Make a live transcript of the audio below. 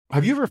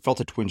Have you ever felt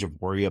a twinge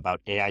of worry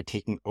about AI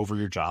taking over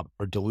your job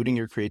or diluting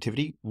your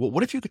creativity? Well,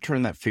 what if you could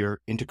turn that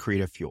fear into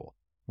creative fuel?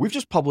 We've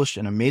just published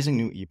an amazing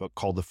new ebook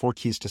called The 4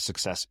 Keys to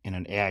Success in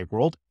an AI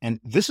World,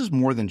 and this is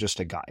more than just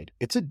a guide.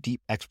 It's a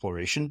deep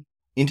exploration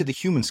into the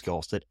human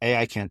skills that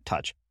AI can't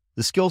touch,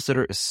 the skills that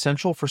are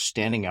essential for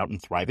standing out and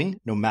thriving,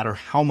 no matter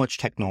how much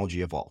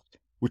technology evolves.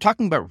 We're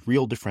talking about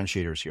real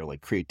differentiators here,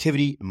 like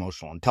creativity,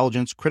 emotional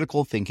intelligence,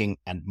 critical thinking,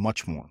 and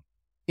much more.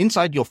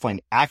 Inside, you'll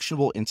find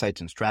actionable insights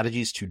and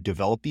strategies to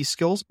develop these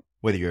skills,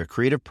 whether you're a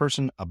creative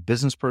person, a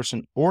business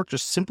person, or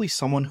just simply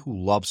someone who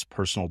loves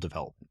personal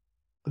development.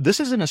 This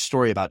isn't a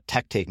story about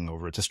tech taking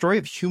over. It's a story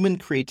of human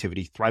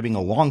creativity thriving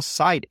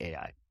alongside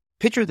AI.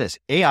 Picture this,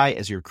 AI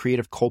as your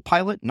creative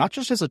co-pilot, not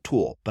just as a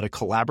tool, but a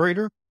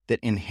collaborator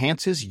that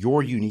enhances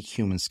your unique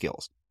human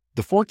skills.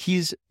 The 4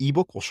 Keys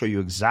ebook will show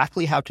you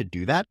exactly how to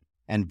do that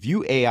and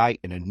view AI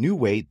in a new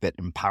way that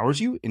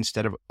empowers you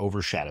instead of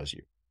overshadows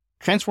you.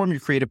 Transform your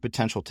creative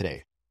potential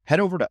today. Head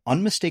over to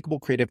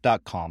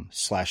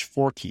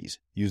unmistakablecreative.com/4keys.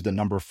 Use the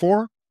number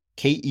 4,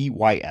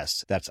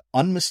 KEYS. That's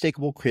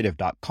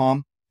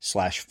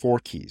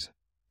unmistakablecreative.com/4keys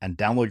and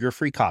download your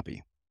free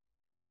copy.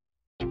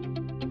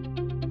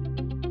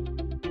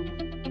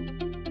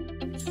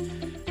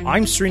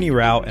 I'm Srini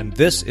Rao, and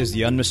this is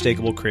the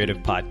Unmistakable Creative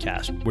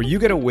Podcast, where you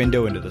get a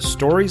window into the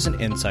stories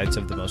and insights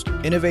of the most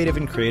innovative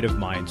and creative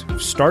minds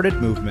who've started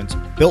movements,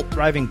 built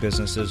thriving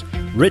businesses,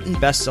 written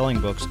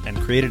best-selling books, and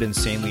created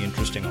insanely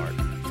interesting art.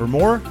 For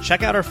more,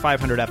 check out our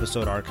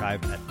 500-episode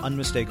archive at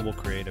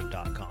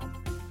unmistakablecreative.com.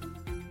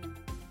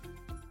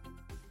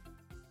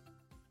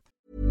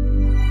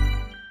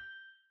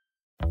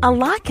 A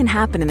lot can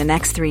happen in the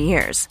next 3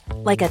 years.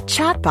 Like a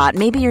chatbot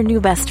may be your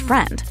new best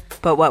friend.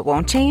 But what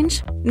won't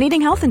change?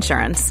 Needing health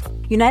insurance.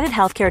 United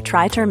Healthcare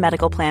Tri-Term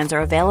Medical Plans are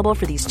available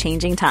for these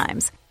changing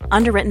times.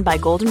 Underwritten by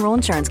Golden Rule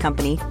Insurance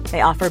Company, they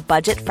offer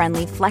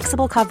budget-friendly,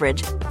 flexible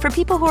coverage for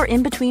people who are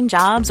in between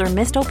jobs or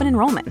missed open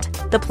enrollment.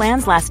 The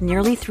plans last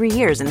nearly 3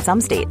 years in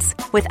some states,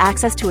 with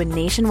access to a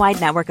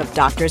nationwide network of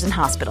doctors and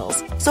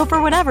hospitals. So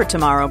for whatever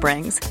tomorrow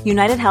brings,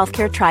 United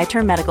Healthcare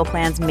Tri-Term Medical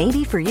Plans may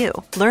be for you.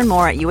 Learn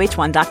more at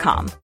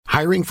uh1.com.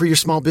 Hiring for your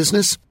small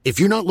business? If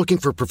you're not looking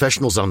for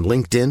professionals on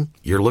LinkedIn,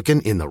 you're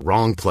looking in the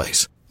wrong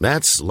place.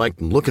 That's like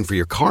looking for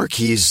your car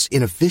keys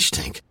in a fish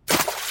tank.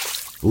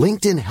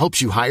 LinkedIn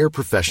helps you hire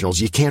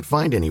professionals you can't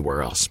find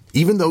anywhere else,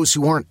 even those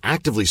who aren't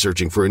actively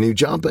searching for a new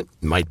job but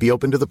might be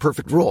open to the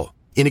perfect role.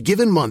 In a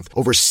given month,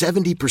 over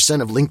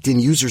 70% of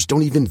LinkedIn users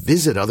don't even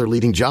visit other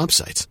leading job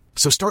sites.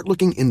 So start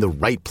looking in the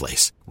right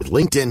place. With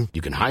LinkedIn,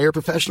 you can hire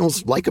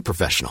professionals like a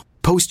professional.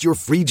 Post your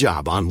free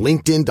job on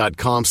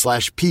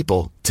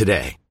linkedin.com/people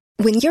today.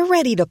 When you're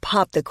ready to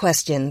pop the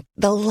question,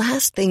 the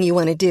last thing you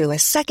want to do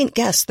is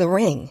second-guess the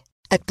ring.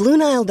 At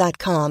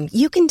BlueNile.com,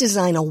 you can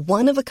design a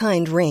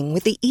one-of-a-kind ring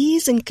with the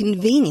ease and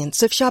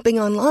convenience of shopping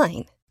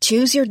online.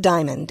 Choose your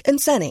diamond and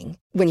setting.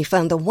 When you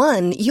find the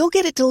one, you'll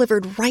get it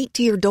delivered right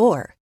to your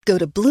door. Go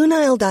to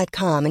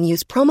BlueNile.com and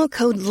use promo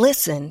code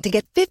LISTEN to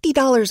get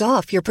 $50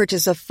 off your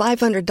purchase of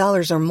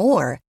 $500 or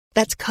more.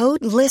 That's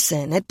code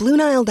LISTEN at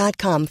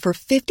BlueNile.com for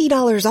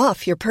 $50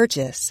 off your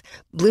purchase.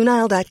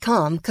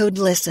 BlueNile.com, code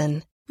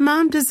LISTEN.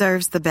 Mom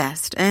deserves the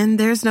best, and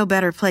there's no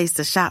better place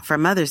to shop for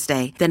Mother's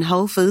Day than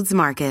Whole Foods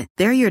Market.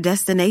 They're your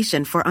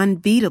destination for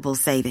unbeatable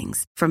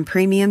savings, from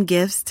premium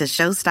gifts to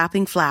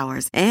show-stopping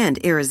flowers and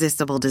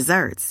irresistible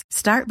desserts.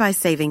 Start by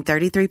saving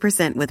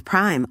 33% with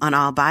Prime on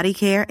all body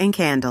care and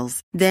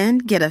candles. Then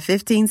get a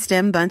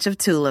 15-stem bunch of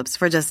tulips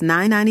for just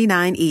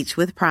 $9.99 each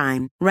with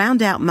Prime.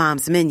 Round out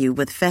Mom's menu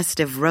with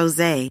festive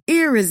rosé,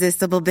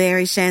 irresistible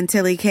berry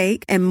chantilly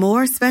cake, and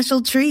more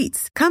special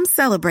treats. Come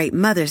celebrate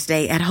Mother's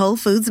Day at Whole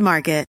Foods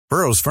Market.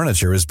 Burrow's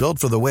furniture is built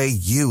for the way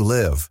you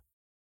live.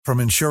 From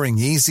ensuring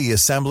easy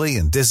assembly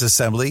and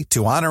disassembly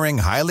to honoring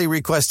highly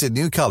requested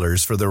new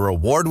colors for their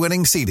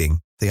award-winning seating,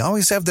 they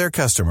always have their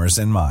customers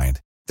in mind.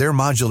 Their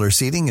modular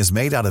seating is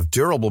made out of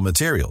durable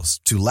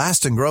materials to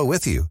last and grow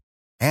with you.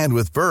 And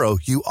with Burrow,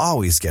 you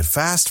always get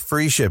fast,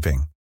 free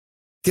shipping.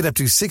 Get up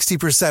to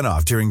 60%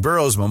 off during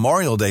Burrow's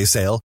Memorial Day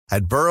sale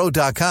at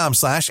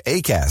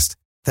burrow.com/ACAST.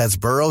 That's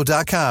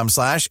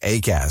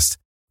burrow.com/ACAST.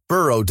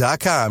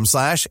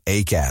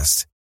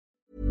 burrow.com/ACAST.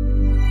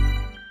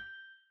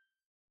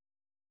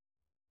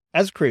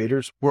 As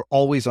creators, we're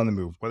always on the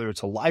move. Whether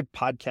it's a live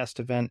podcast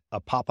event, a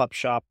pop-up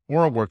shop,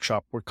 or a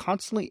workshop, we're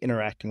constantly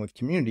interacting with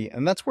community,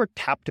 and that's where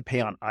Tap to Pay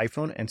on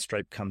iPhone and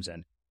Stripe comes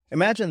in.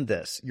 Imagine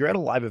this. You're at a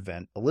live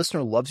event, a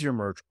listener loves your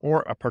merch,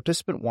 or a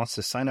participant wants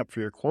to sign up for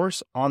your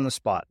course on the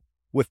spot.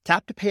 With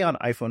Tap to Pay on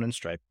iPhone and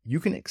Stripe, you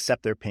can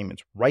accept their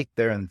payments right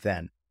there and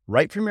then,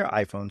 right from your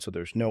iPhone, so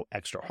there's no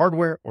extra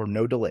hardware or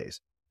no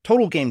delays.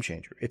 Total game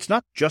changer. It's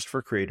not just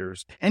for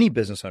creators. Any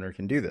business owner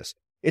can do this.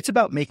 It's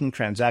about making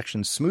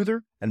transactions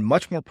smoother and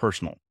much more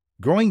personal,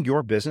 growing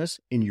your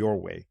business in your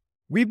way.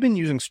 We've been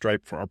using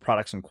Stripe for our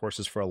products and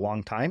courses for a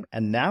long time,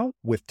 and now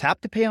with Tap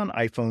to Pay on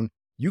iPhone,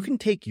 you can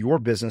take your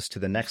business to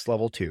the next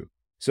level too.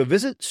 So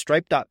visit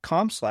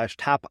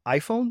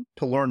stripe.com/tapiphone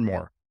to learn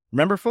more.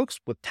 Remember, folks,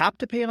 with Tap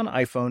to Pay on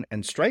iPhone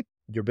and Stripe,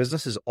 your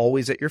business is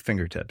always at your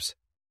fingertips.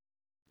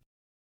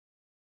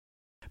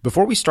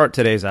 Before we start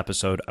today's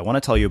episode, I want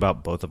to tell you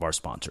about both of our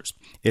sponsors.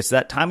 It's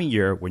that time of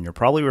year when you're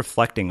probably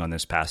reflecting on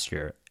this past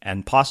year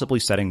and possibly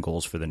setting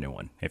goals for the new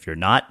one. If you're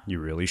not, you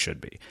really should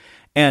be.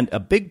 And a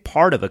big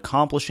part of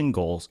accomplishing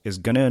goals is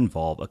going to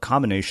involve a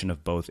combination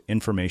of both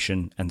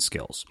information and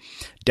skills.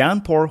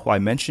 Downpour, who I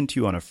mentioned to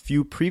you on a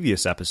few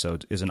previous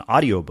episodes, is an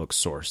audiobook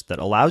source that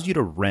allows you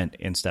to rent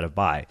instead of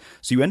buy.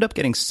 So you end up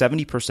getting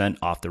 70%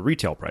 off the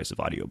retail price of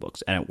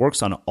audiobooks, and it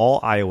works on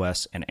all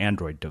iOS and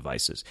Android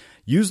devices.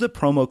 Use the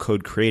promo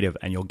code CREATIVE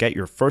and you'll get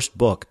your first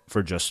book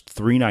for just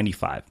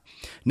 $3.95.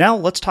 Now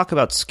let's talk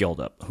about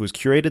SkilledUp, who has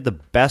curated the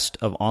best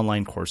of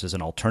online courses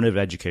and alternative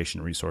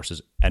education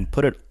resources and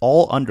put it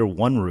all under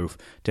one roof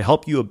to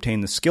help you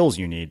obtain the skills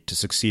you need to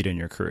succeed in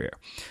your career.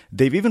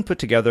 They've even put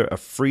together a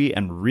free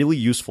and really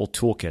useful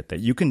toolkit that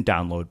you can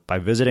download by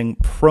visiting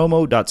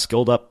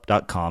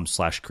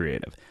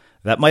promo.skilledup.com/creative.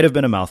 That might have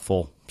been a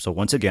mouthful, so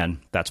once again,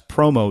 that's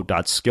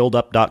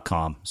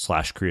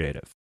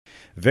promo.skilledup.com/creative.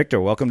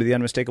 Victor, welcome to the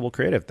Unmistakable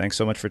Creative. Thanks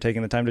so much for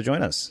taking the time to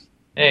join us.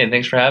 Hey,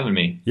 thanks for having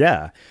me.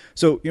 Yeah.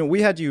 So,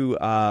 we had you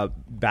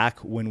back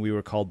when we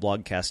were called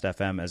Blogcast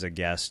FM as a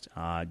guest,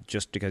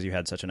 just because you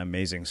had such an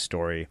amazing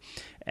story.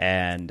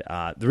 And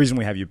the reason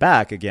we have you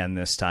back again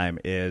this time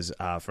is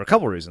for a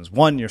couple of reasons.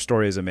 One, your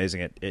story is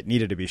amazing. It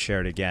needed to be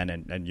shared again,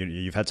 and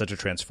you've had such a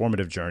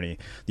transformative journey.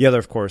 The other,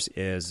 of course,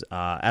 is,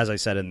 as I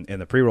said in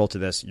the pre-roll to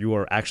this, you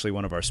are actually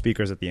one of our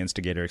speakers at the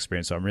Instigator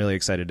experience, so I'm really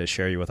excited to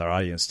share you with our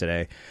audience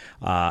today.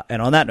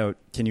 And on that note,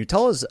 can you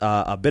tell us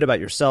a bit about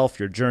yourself,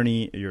 your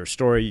journey, your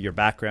story, your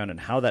background,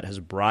 and how that has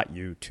brought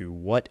you to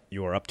what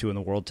you are up to in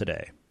the world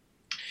today?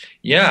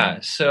 Yeah,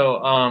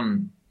 so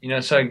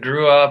so I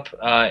grew up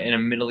in a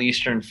Middle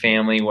Eastern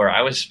family where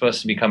I was supposed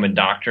to become a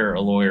doctor,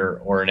 a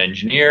lawyer, or an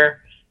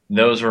engineer.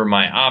 Those were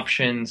my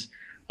options.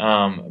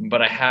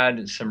 But I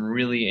had some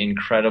really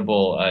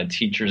incredible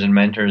teachers and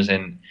mentors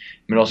in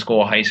middle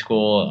school, high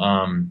school,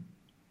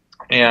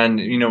 and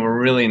were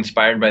really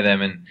inspired by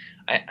them. And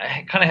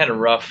I kind of had a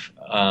rough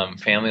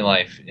family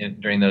life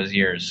during those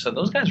years. So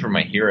those guys were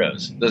my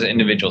heroes. Those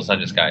individuals, not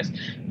just guys.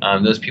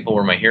 Those people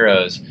were my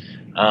heroes.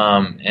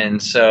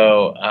 And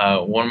so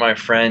one of my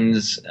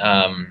friends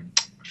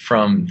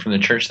from the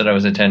church that I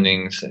was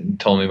attending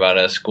told me about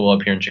a school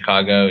up here in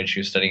Chicago, and she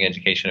was studying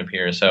education up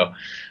here. So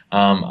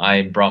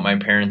I brought my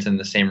parents in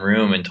the same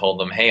room and told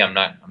them, hey, I'm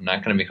not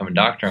going to become a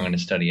doctor. I'm going to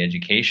study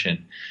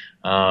education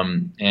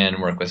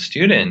and work with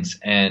students.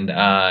 And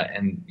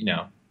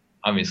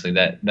obviously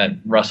that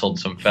rustled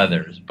some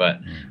feathers, but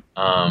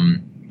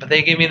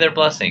they gave me their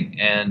blessing.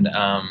 And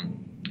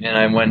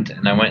I went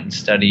and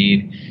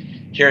studied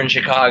here in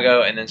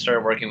Chicago, and then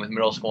started working with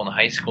middle school and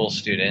high school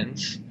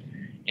students,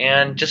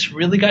 and just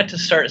really got to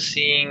start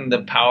seeing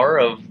the power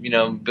of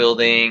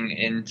building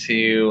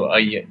into a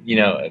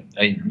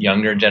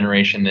younger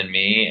generation than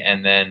me,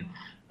 and then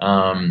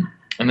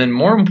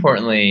more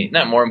importantly,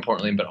 not more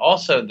importantly, but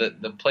also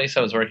the place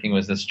I was working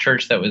was this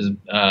church that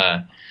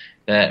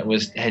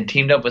had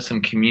teamed up with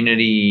some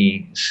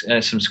community,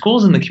 some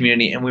schools in the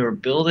community, and we were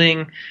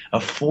building a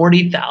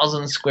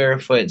 40,000 square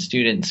foot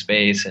student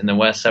space in the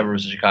west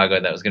suburbs of Chicago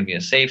that was going to be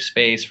a safe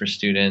space for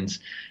students.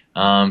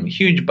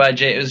 Huge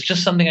budget. It was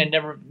just something I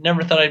never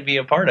thought I'd be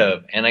a part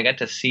of, and I got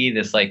to see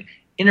this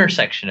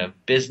intersection of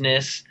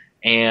business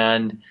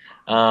and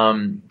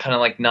kind of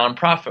like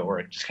nonprofit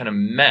work, just kind of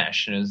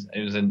mesh. And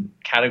it was a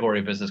category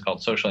of business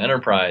called social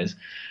enterprise.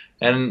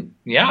 And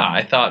yeah,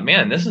 I thought,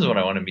 man, this is what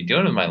I want to be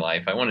doing in my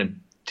life. I want to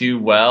do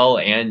well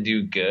and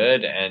do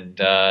good. And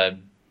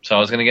so I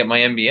was going to get my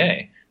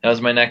MBA. That was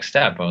my next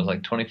step. I was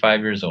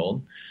 25 years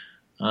old.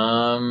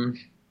 So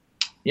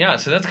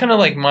that's kind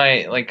of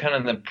kind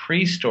of the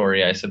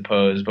pre-story, I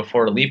suppose,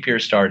 before leap year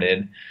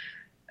started.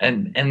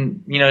 And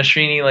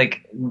Srini,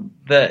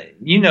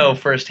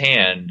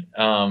 firsthand,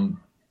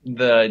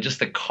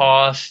 the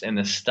cost and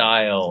the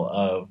style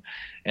of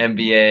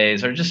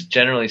MBAs, or just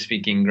generally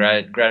speaking,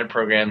 grad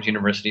programs,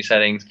 university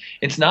settings,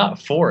 it's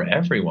not for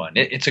everyone.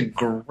 It's a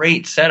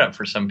great setup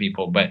for some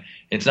people, but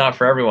it's not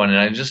for everyone. And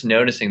I'm just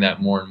noticing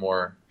that more and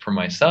more for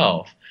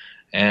myself.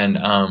 And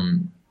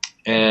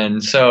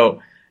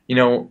so,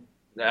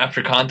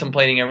 after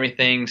contemplating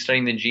everything,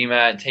 studying the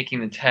GMAT, taking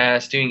the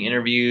test, doing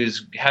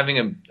interviews,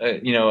 having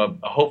a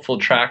hopeful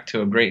track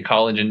to a great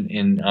college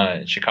in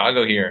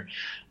Chicago here,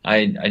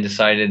 I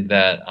decided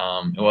that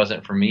it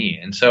wasn't for me.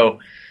 And so,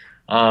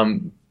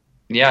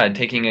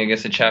 taking, I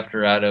guess, a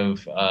chapter out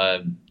of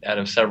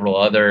several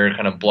other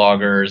kind of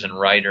bloggers and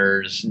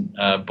writers'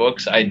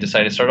 books, I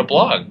decided to start a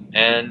blog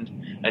and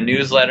a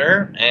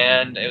newsletter,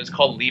 and it was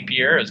called Leap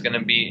Year.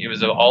 It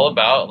was all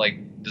about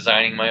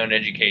designing my own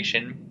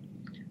education,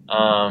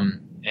 that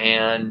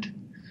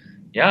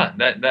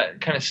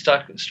kind of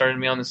started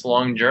me on this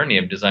long journey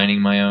of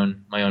designing my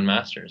own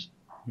master's.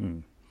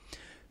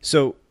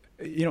 So,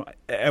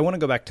 I want to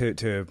go back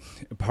to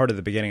part of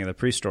the beginning of the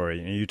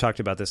pre-story. You talked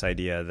about this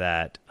idea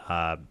that,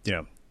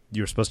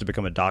 you were supposed to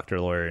become a doctor,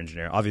 lawyer,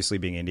 engineer. Obviously,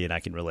 being Indian, I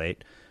can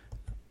relate.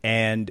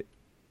 And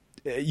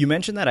you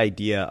mentioned that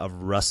idea of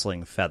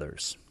rustling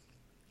feathers.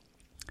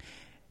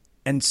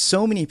 And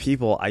so many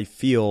people, I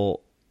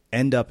feel,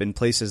 end up in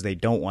places they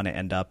don't want to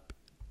end up,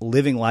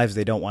 living lives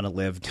they don't want to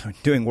live,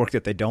 doing work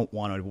that they don't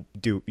want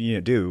to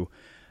do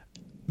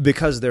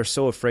because they're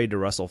so afraid to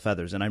rustle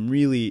feathers. And I'm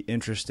really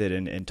interested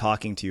in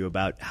talking to you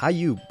about how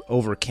you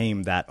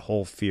overcame that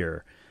whole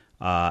fear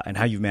and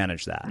how you've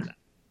managed that.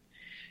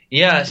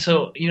 Yeah,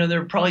 so,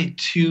 there are probably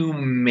two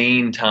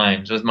main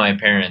times with my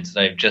parents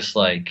that I've just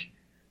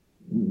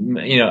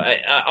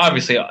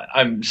obviously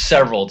I'm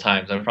several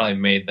times I've probably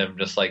made them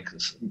just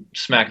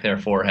smack their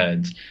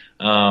foreheads.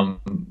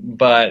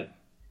 But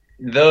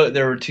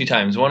there were two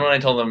times. One when I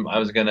told them I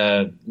was going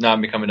to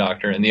not become a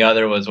doctor, and the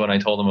other was when I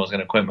told them I was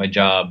going to quit my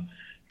job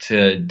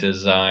to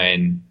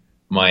design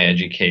my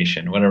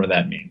education, whatever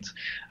that means.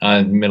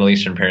 Middle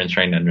Eastern parents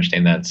trying to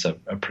understand that's a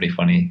pretty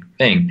funny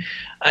thing.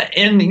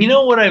 And you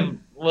know what I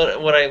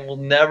will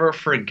never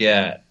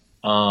forget,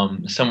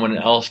 someone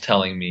else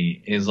telling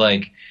me is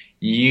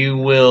you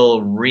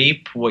will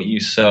reap what you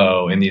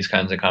sow in these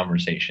kinds of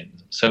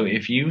conversations. So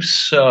if you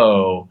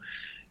sow,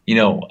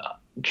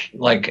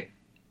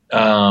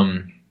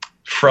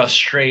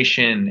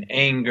 frustration,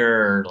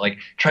 anger,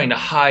 trying to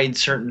hide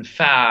certain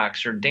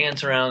facts or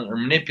dance around or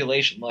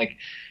manipulation,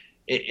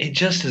 it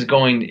just is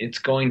it's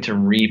going to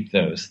reap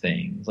those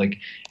things.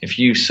 If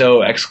you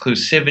sow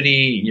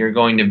exclusivity, you're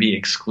going to be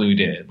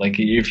excluded.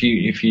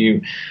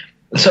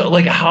 So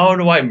how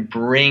do I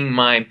bring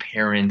my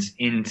parents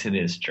into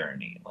this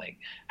journey?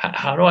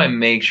 How do I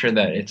make sure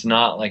that it's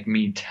not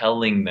me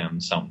telling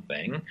them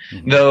something,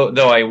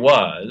 though I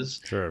was,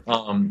 sure.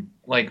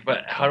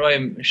 But how do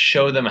I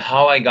show them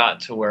how I got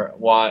to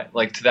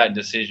to that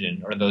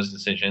decision or those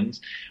decisions,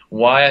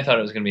 why I thought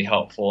it was going to be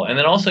helpful, and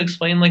then also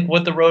explain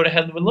what the road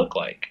ahead would look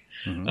like.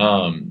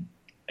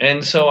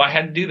 And so I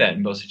had to do that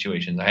in both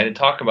situations. I had to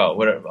talk about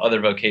what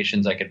other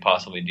vocations I could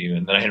possibly do,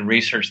 and then I had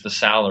researched the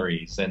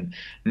salaries and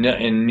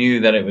knew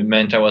that it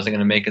meant I wasn't going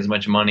to make as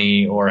much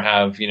money or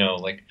have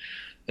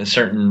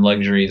certain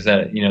luxuries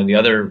that the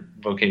other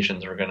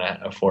vocations were going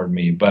to afford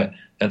me. But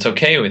that's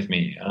okay with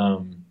me.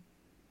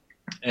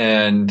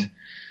 And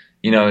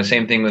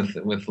same thing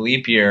with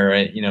leap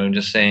year.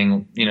 Just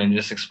saying,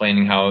 just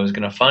explaining how I was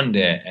going to fund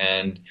it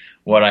and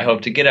what I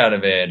hope to get out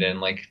of it,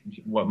 and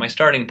what my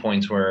starting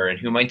points were, and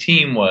who my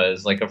team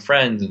was, of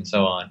friends and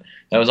so on.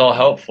 That was all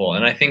helpful,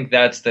 and I think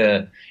that's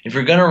if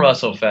you're gonna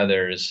rustle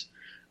feathers,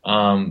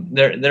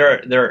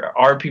 there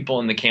are people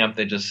in the camp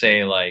that just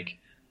say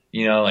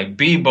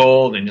be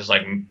bold and just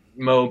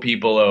mow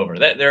people over.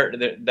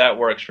 That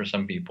works for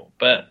some people,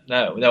 but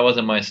that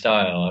wasn't my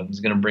style. I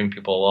was gonna bring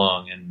people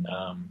along, and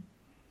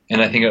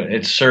I think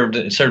it served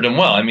them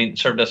well. I mean, it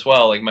served us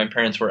well. My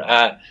parents were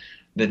at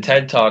the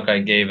TED talk I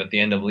gave at the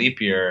end of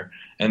leap year,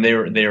 and they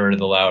were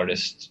the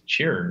loudest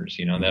cheerers.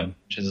 That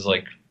which is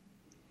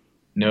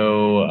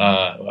no,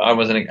 I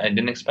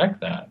didn't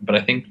expect that, but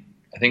I think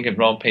it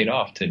all paid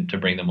off to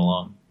bring them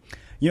along.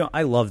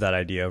 I love that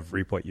idea of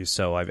reap what you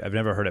sow. I've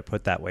never heard it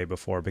put that way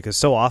before, because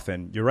so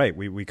often, you're right,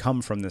 we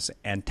come from this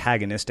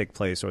antagonistic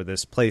place, or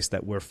this place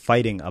that we're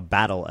fighting a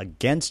battle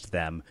against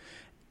them,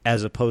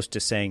 as opposed to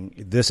saying,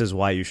 this is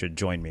why you should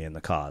join me in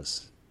the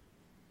cause.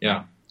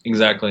 Yeah,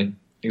 exactly.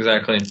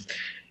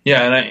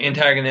 Yeah, and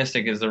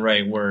antagonistic is the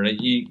right word.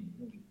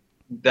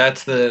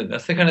 That's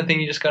the kind of thing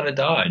you just got to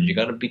dodge. You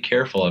got to be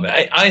careful of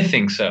it. I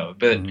think so,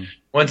 but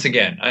once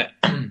again,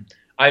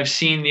 I've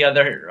seen the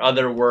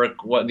other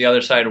work, what the other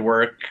side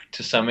work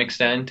to some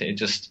extent.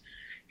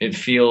 It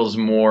feels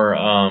more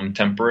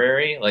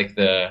temporary.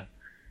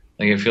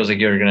 It feels like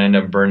you're going to end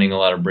up burning a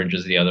lot of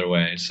bridges the other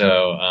way.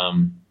 So,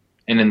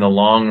 and in the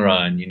long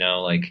run,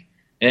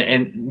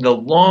 and the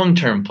long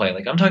term play,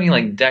 I'm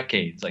talking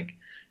decades.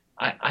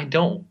 I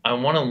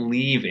want to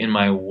leave in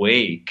my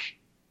wake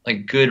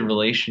good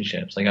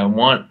relationships. I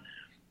want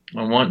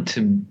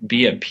to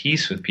be at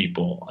peace with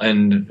people,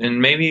 and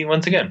maybe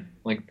once again,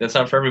 that's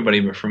not for everybody,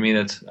 but for me,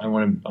 I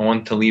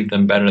want to leave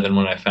them better than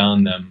when I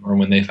found them or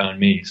when they found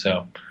me.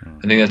 So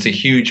I think that's a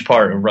huge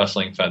part of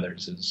rustling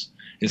feathers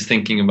is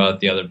thinking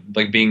about the other,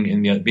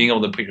 being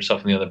able to put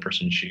yourself in the other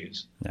person's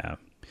shoes. Yeah.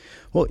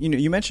 Well,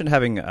 you mentioned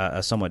having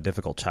a somewhat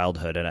difficult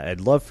childhood, and I'd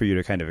love for you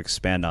to kind of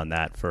expand on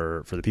that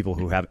for the people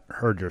who haven't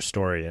heard your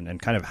story,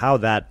 and kind of how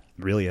that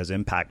really has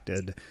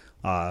impacted,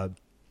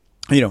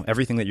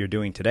 everything that you're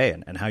doing today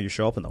and how you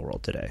show up in the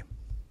world today.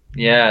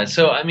 Yeah.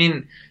 So, I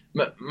mean,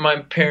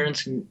 my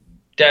parents,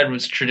 dad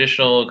was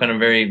traditional, kind of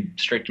very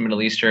strict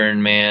Middle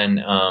Eastern man,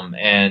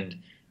 and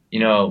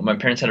my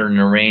parents had an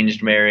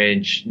arranged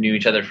marriage, knew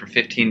each other for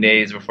 15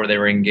 days before they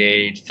were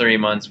engaged, 3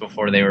 months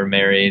before they were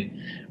married,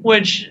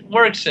 which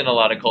works in a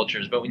lot of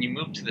cultures. But when you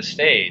move to the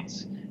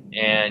States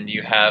and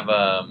you have,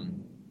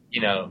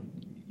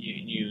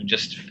 you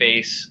just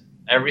face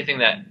everything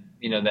that,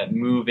 that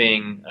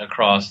moving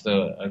across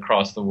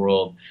the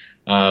world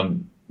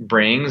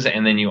brings.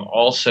 And then you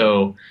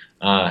also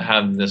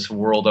have this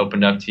world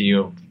opened up to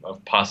you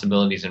of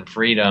possibilities and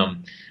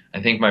freedom.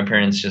 I think my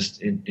parents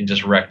just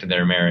wrecked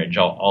their marriage,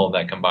 all of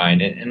that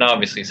combined, and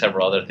obviously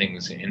several other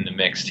things in the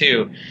mix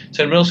too.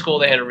 So in middle school,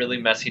 they had a really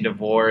messy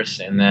divorce,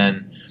 and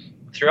then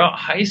throughout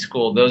high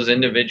school, those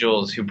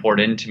individuals who poured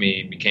into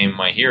me became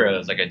my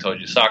heroes. Like I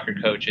told you, soccer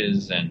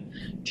coaches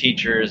and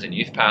teachers and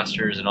youth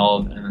pastors and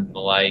all and the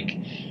like.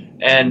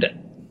 And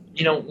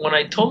when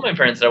I told my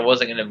parents that I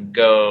wasn't going to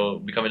go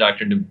become a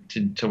doctor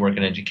to work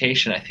in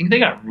education, I think they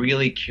got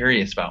really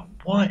curious about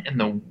what in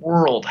the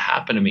world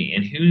happened to me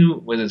and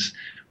who was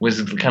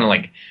kind of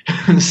like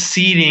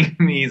seeding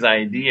these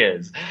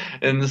ideas.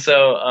 And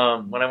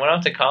so when I went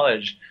off to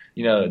college,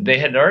 they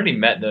had already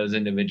met those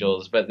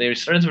individuals, but they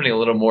started spending a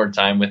little more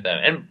time with them.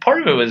 And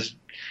part of it was,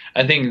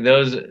 I think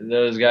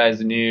those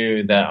guys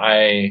knew that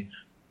I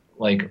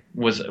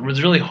was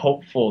really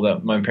hopeful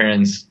that my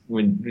parents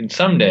would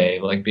someday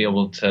be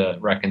able to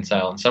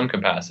reconcile in some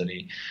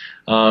capacity.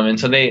 And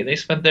so they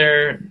spent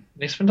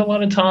a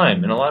lot of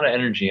time and a lot of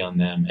energy on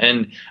them.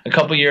 And a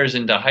couple years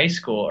into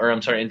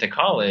into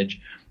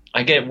college,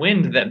 I get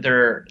wind that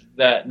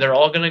they're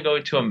all going to go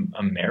to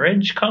a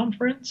marriage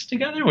conference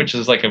together, which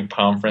is like a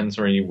conference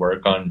where you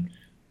work on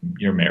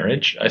your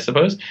marriage, I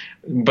suppose.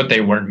 But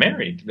they weren't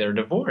married; they're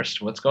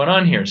divorced. What's going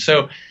on here?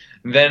 So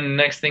then,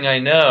 next thing I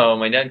know,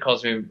 my dad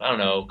calls me. I don't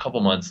know, a couple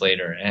months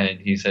later, and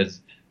he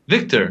says,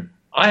 "Victor,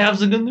 I have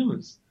the good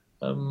news.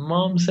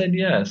 Mom said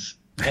yes."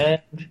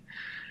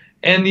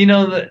 And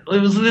it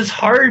was this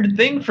hard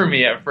thing for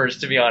me at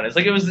first, to be honest.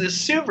 It was this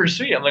super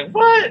sweet. I'm like,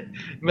 what?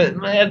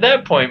 But at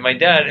that point, my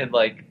dad had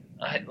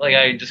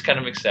I just kind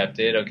of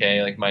accepted.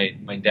 Okay,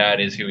 my dad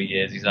is who he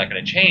is. He's not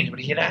going to change. But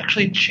he had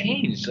actually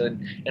changed,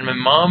 and my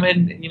mom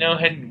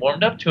had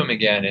warmed up to him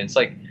again. And it's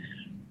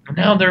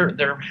now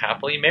they're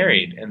happily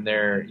married, and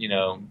they're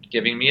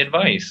giving me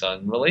advice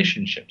on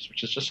relationships,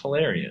 which is just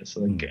hilarious.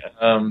 I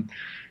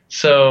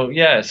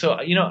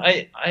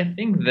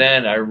think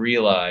then I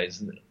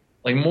realized,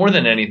 more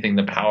than anything,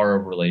 the power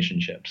of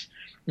relationships.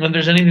 If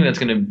there's anything that's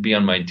going to be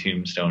on my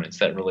tombstone, it's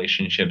that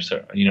relationships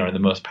are the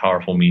most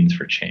powerful means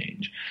for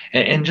change.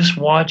 And just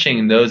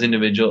watching those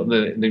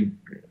the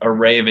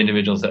array of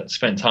individuals that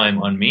spent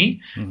time on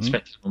me,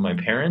 spent time with my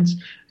parents,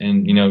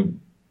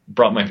 and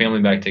brought my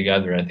family back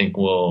together, I think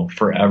will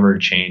forever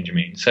change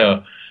me.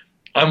 So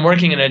I'm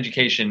working in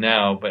education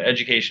now, but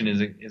education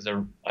is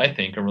I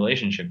think a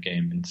relationship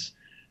game. It's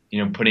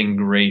putting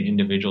great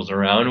individuals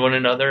around one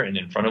another and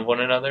in front of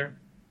one another,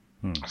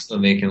 so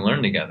they can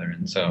learn together.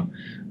 And so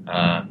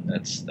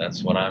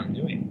that's what I'm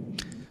doing.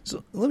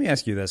 So let me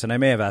ask you this, and I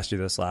may have asked you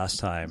this last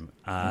time.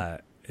 I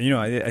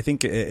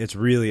think it's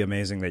really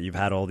amazing that you've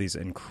had all these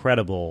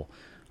incredible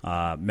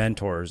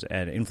mentors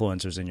and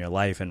influencers in your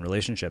life and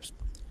relationships.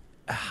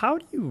 How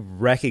do you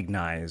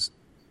recognize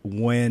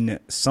when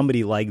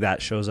somebody like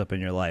that shows up in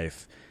your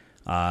life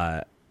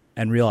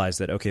and realize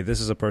that, okay,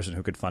 this is a person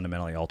who could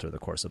fundamentally alter the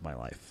course of my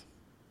life?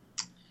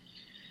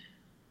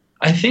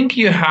 I think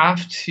you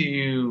have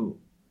to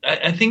 –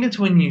 I think it's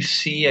when you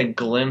see a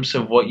glimpse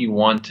of what you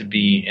want to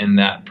be in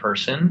that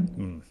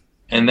person,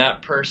 and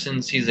that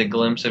person sees a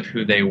glimpse of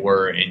who they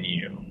were in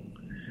you.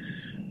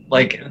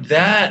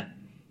 That,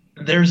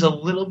 there's a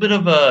little bit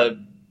of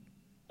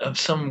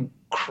some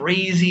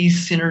crazy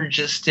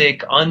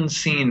synergistic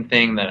unseen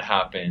thing that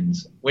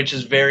happens, which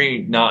is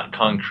very not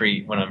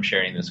concrete when I'm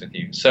sharing this with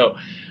you. So,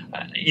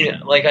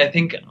 I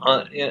think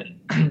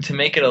to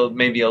make it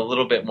maybe a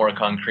little bit more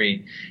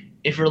concrete,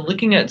 if you're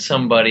looking at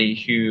somebody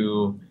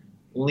who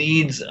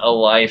leads a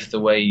life the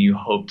way you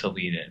hope to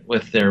lead it,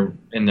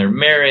 in their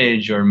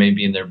marriage, or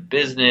maybe in their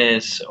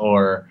business,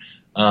 or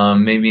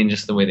maybe in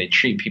just the way they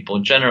treat people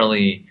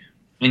generally,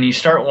 and you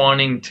start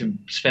wanting to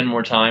spend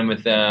more time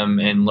with them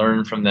and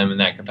learn from them in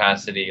that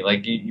capacity,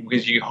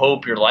 because you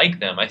hope you're like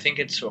them, I think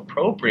it's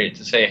appropriate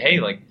to say, hey,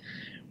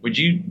 would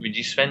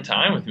you spend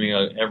time with me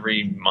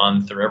every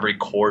month or every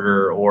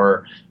quarter,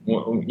 or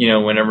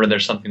whenever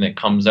there's something that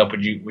comes up,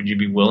 would you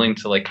be willing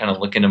to kind of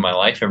look into my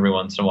life every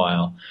once in a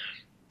while?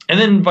 And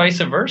then vice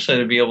versa,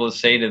 to be able to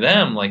say to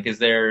them, is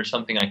there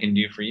something I can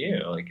do for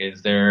you?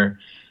 Is there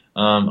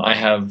I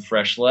have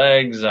fresh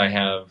legs, I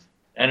have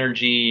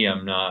energy,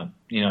 I'm not,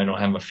 I don't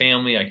have a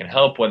family, I can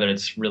help, whether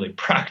it's really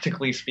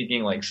practically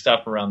speaking,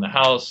 stuff around the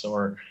house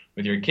or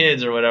with your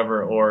kids or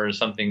whatever, or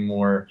something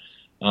more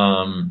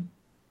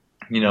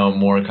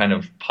more kind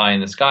of pie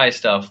in the sky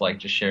stuff,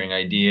 just sharing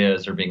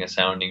ideas or being a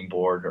sounding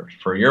board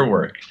for your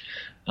work.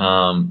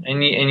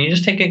 And you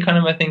just take it kind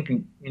of, I think,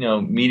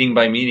 meeting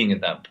by meeting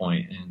at that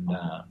point. And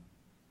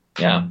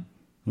yeah.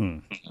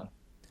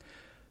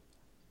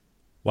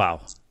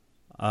 Wow.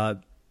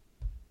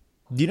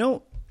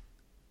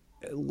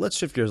 Let's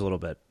shift gears a little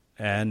bit,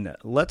 and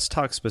let's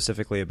talk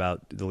specifically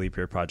about the Leap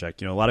Year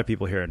Project. A lot of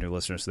people here are new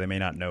listeners, so they may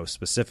not know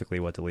specifically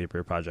what the Leap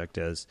Year Project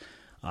is.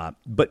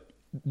 But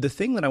the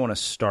thing that I want to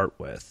start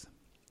with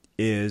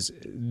is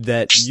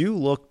that you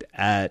looked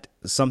at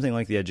something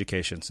like the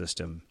education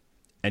system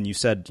and you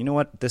said, you know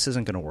what, this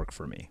isn't going to work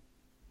for me.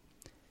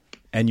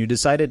 And you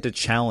decided to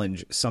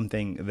challenge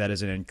something that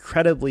is an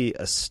incredibly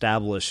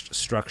established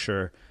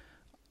structure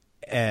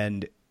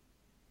and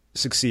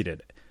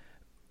succeeded.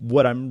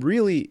 What I'm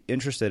really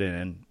interested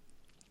in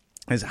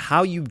is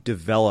how you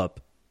develop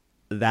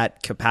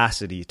that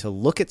capacity to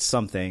look at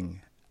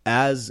something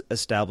as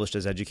established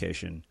as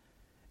education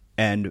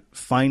and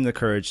find the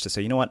courage to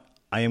say, you know what,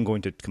 I am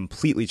going to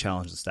completely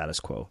challenge the status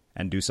quo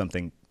and do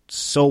something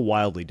so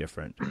wildly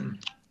different?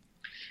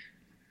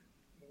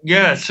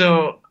 Yeah.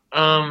 So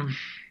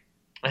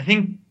I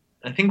think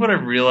what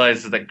I've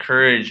realized is that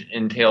courage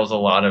entails a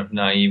lot of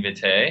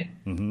naivete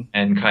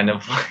and kind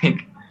of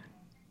like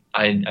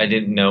I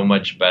didn't know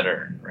much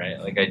better, right?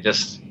 Like I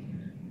just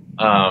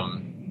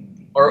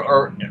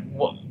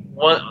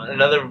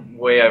another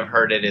way I've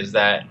heard it is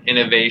that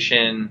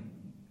innovation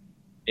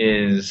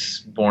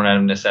is born out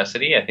of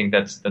necessity. I think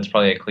that's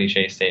probably a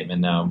cliche statement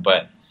now,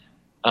 but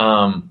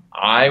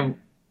I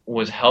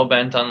was hell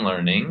bent on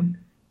learning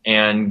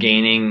and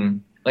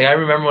gaining. Like I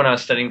remember when I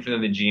was studying for the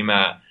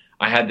GMAT,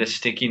 I had this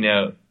sticky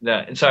note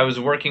so I was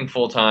working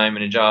full time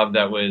in a job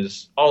that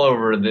was all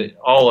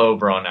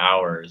over on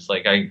hours.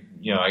 Like I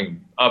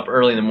up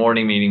early in the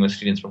morning meeting with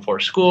students before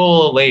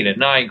school, late at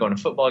night going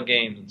to football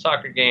games and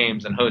soccer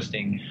games and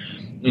hosting,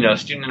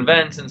 student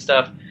events and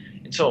stuff.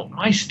 And so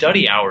my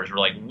study hours were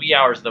like wee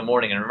hours of the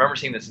morning. And I remember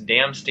seeing this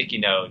damn sticky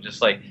note,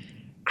 just like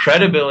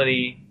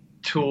credibility,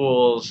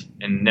 tools,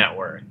 and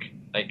network.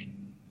 Like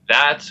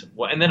that's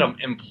what, and then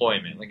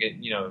employment, like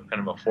kind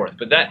of a fourth.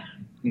 But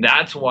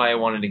that's why I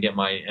wanted to get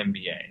my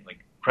MBA, like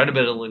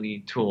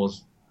credibility,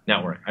 tools,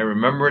 network. I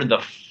remember the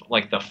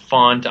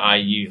font I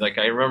used, like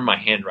I remember my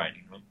handwriting.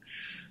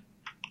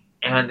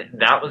 And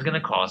that was going to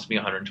cost me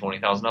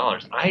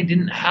 $120,000. I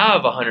didn't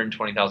have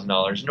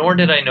 $120,000, nor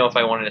did I know if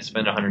I wanted to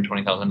spend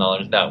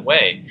 $120,000 that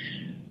way.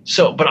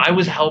 So, but I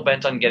was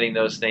hell-bent on getting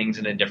those things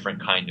in a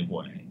different kind of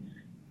way.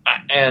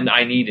 And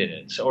I needed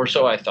it, or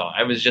so I thought.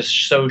 I was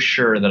just so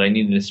sure that I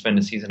needed to spend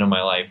a season of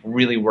my life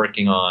really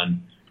working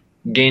on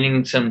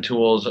gaining some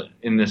tools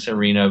in this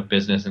arena of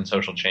business and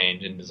social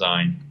change and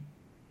design,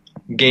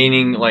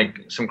 gaining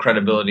like some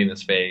credibility in the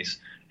space,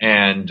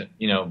 and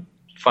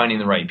finding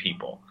the right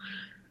people.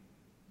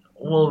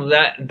 Well,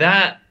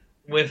 that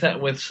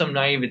with some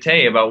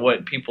naivete about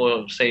what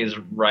people say is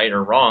right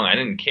or wrong, I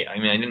didn't care. I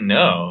mean, I didn't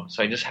know,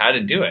 so I just had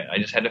to do it. I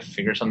just had to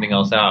figure something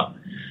else out.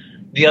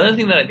 The other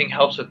thing that I think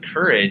helps with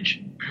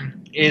courage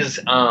is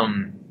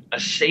a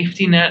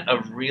safety net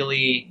of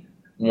really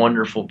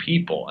wonderful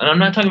people. And I'm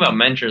not talking about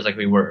mentors like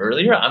we were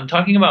earlier. I'm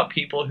talking about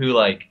people who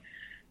like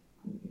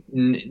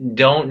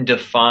don't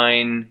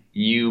define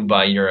you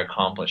by your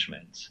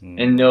accomplishments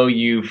and know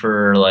you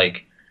for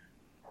like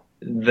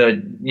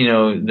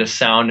the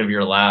sound of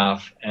your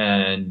laugh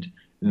and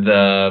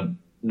the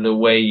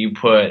way you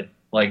put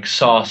like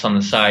sauce on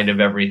the side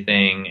of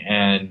everything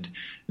and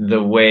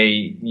the way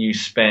you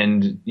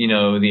spend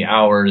the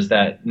hours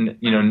that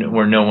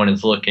where no one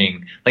is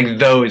looking, like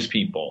those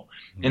people,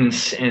 and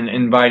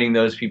inviting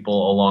those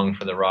people along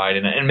for the ride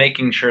and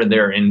making sure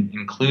they're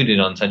included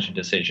on such a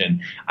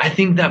decision. I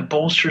think that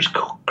bolsters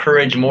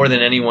courage more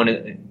than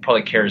anyone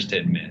probably cares to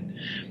admit.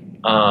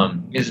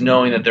 Is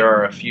knowing that there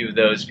are a few of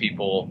those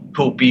people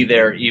who'll be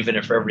there even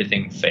if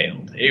everything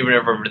failed, even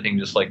if everything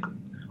just like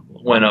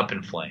went up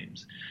in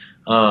flames.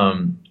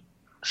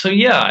 So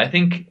yeah, I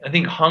think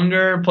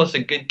hunger plus a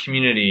good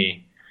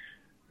community,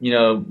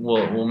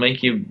 will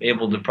make you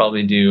able to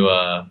probably do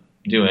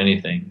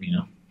anything.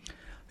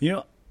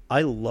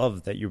 I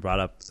love that you brought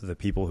up the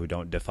people who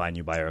don't define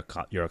you by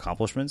your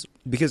accomplishments,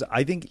 because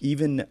I think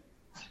even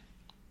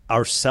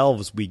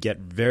ourselves, we get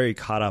very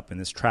caught up in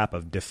this trap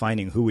of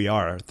defining who we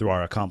are through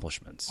our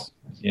accomplishments.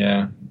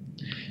 Yeah.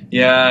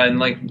 And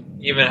like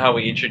even how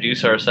we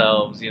introduce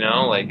ourselves,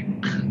 like,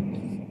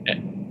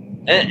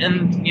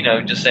 and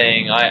just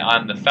saying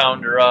I'm the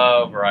founder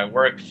of, or I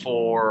work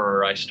for,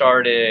 or I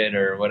started,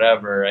 or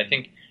whatever. I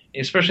think,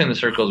 especially in the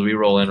circles we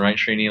roll in, right,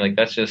 Srini? Like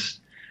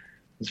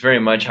it's very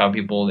much how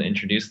people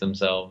introduce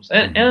themselves.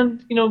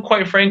 And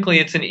quite frankly,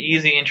 it's an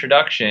easy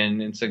introduction.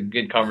 It's a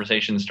good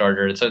conversation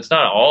starter. So it's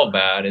not all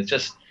bad. It's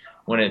just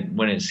when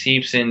it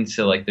seeps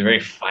into like the very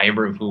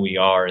fiber of who we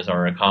are as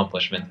our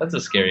accomplishment, that's a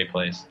scary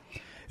place.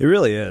 It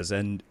really is.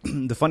 And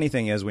the funny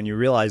thing is, when you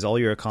realize all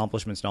your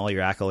accomplishments and all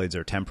your accolades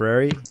are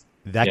temporary,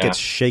 that gets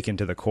shaken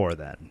to the core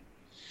then.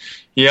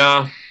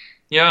 Yeah.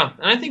 And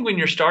I think when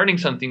you're starting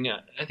something,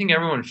 I think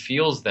everyone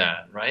feels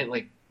that, right?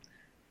 Like,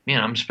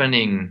 man, I'm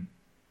spending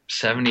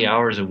 70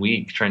 hours a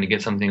week trying to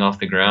get something off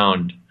the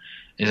ground.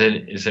 Is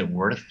it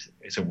worth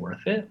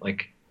it?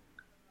 Like,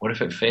 what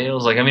if it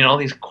fails? Like, I mean, all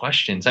these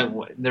questions.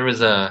 There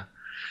was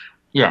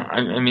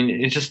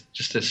it's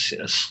just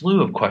a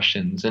slew of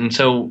questions. And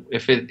so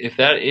if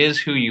that is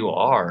who you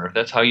are, if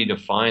that's how you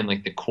define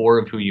like the core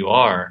of who you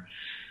are,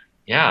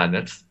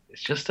 it's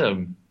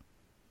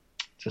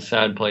a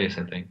sad place,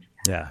 I think.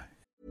 Yeah.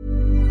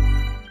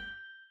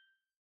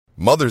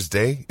 Mother's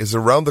Day is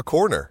around the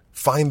corner.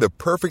 Find the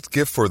perfect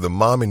gift for the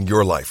mom in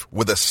your life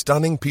with a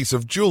stunning piece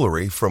of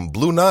jewelry from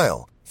Blue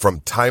Nile.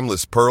 From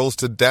timeless pearls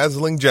to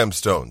dazzling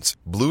gemstones,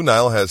 Blue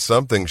Nile has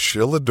something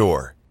she'll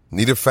adore.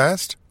 Need it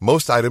fast?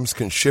 Most items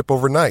can ship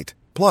overnight.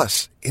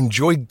 Plus,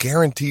 enjoy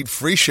guaranteed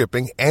free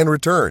shipping and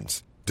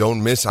returns.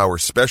 Don't miss our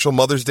special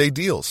Mother's Day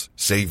deals.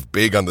 Save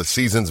big on the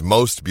season's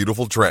most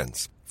beautiful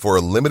trends. For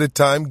a limited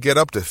time, get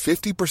up to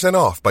 50%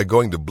 off by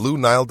going to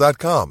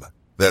BlueNile.com.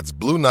 That's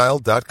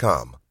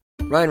BlueNile.com.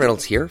 Ryan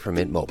Reynolds here from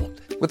Mint Mobile.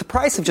 With the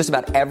price of just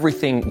about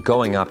everything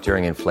going up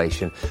during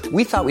inflation,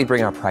 we thought we'd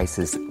bring our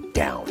prices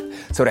down.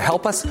 So to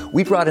help us,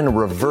 we brought in a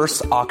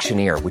reverse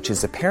auctioneer, which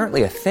is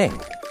apparently a thing.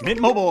 Mint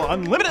Mobile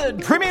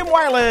Unlimited Premium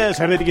Wireless.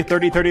 How to get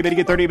 30, 30, bit to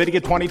get 30, bit to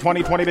get 20,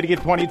 20, 20, bit to get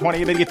 20,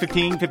 20, bit to get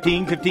 15,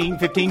 15, 15,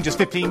 15, just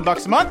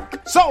 $15 a month?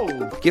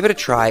 Sold! Give it a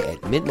try at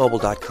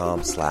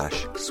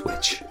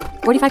mintmobile.com/switch.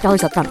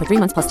 $45 up front for 3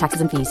 months plus taxes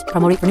and fees.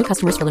 Promo rate for new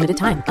customers for limited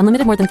time.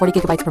 Unlimited more than 40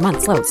 gigabytes per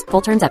month. Slows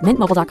full terms at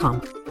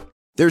mintmobile.com.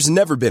 There's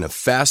never been a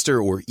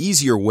faster or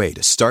easier way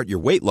to start your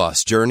weight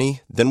loss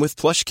journey than with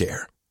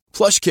PlushCare.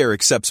 PlushCare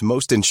accepts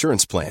most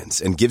insurance plans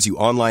and gives you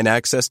online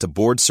access to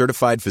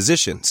board-certified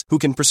physicians who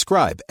can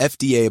prescribe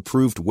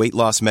FDA-approved weight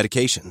loss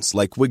medications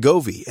like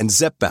Wegovy and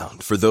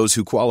Zepbound for those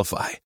who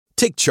qualify.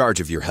 Take charge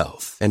of your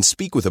health and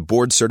speak with a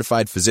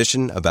board-certified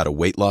physician about a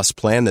weight loss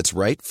plan that's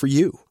right for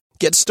you.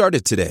 Get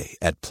started today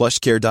at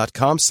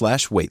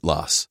plushcare.com/weight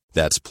loss.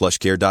 That's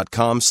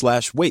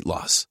plushcare.com/weight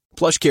loss.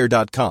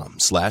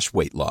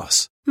 plushcare.com/weight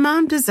loss.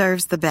 Mom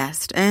deserves the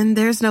best, and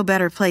there's no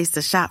better place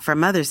to shop for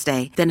Mother's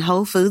Day than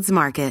Whole Foods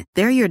Market.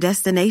 They're your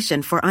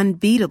destination for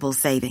unbeatable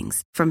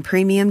savings, from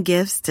premium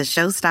gifts to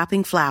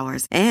show-stopping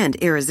flowers and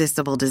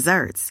irresistible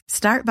desserts.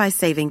 Start by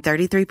saving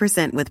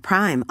 33% with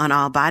Prime on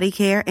all body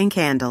care and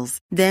candles.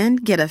 Then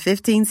get a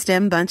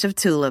 15-stem bunch of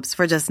tulips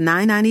for just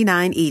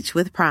 $9.99 each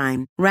with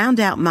Prime. Round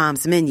out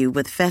Mom's menu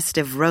with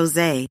festive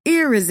rosé,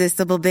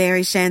 irresistible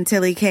berry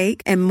chantilly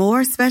cake, and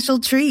more special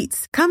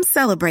treats. Come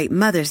celebrate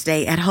Mother's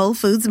Day at Whole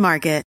Foods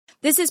Market.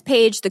 This is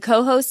Paige, the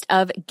co-host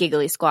of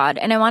Giggly Squad,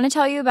 and I want to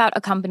tell you about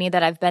a company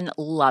that I've been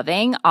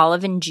loving,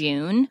 Olive &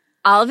 June.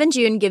 Olive &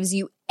 June gives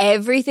you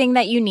everything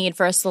that you need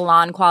for a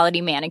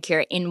salon-quality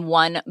manicure in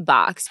one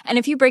box. And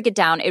if you break it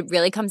down, it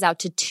really comes out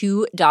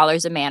to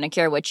 $2 a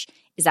manicure, which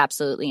is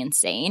absolutely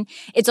insane.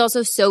 It's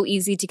also so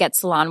easy to get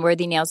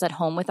salon-worthy nails at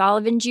home with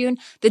Olive & June.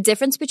 The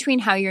difference between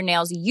how your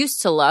nails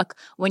used to look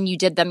when you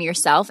did them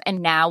yourself and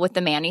now with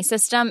the Mani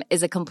system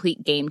is a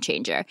complete game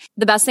changer.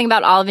 The best thing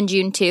about Olive &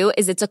 June, too,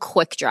 is it's a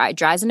quick dry.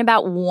 Dries in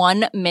about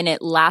 1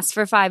 minute, lasts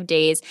for 5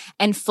 days,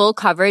 and full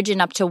coverage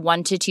in up to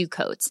 1 to 2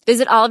 coats.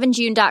 Visit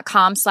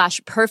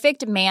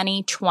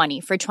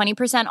oliveandjune.com/perfectmani20 for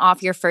 20%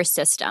 off your first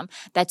system.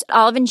 That's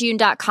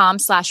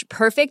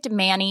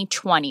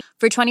oliveandjune.com/perfectmani20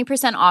 for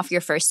 20% off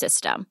your first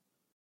system.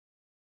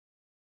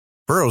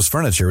 Burrow's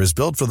furniture is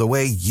built for the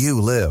way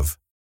you live.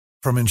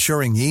 From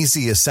ensuring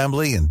easy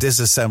assembly and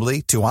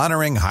disassembly to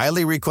honoring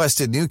highly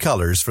requested new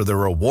colors for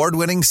their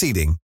award-winning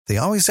seating, they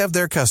always have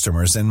their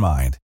customers in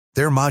mind.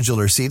 Their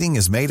modular seating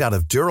is made out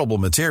of durable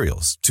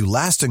materials to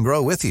last and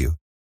grow with you.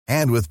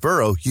 And with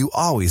Burrow, you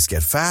always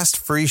get fast,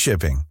 free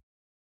shipping.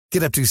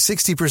 Get up to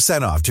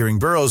 60% off during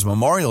Burrow's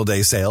Memorial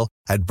Day sale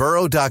at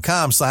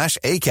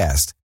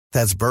burrow.com/ACAST.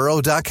 That's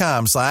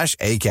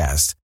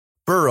burrow.com/ACAST.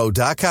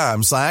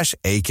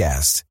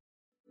 burrow.com/ACAST.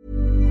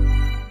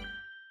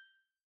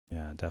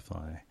 Yeah,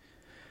 definitely.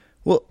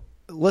 Well,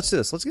 let's do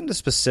this. Let's get into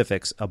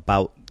specifics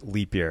about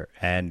Leap Year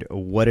and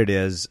what it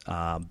is,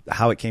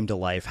 how it came to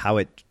life, how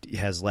it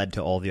has led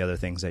to all the other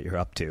things that you're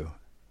up to.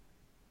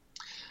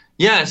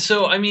 Yeah,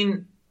 so I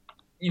mean,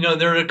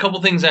 there are a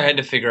couple things I had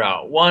to figure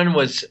out. One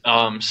was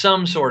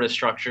some sort of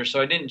structure,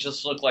 so I didn't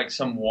just look like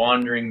some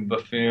wandering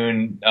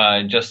buffoon,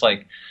 just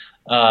like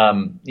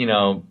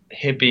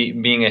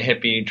hippie, being a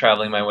hippie,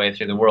 traveling my way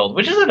through the world,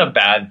 which isn't a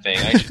bad thing.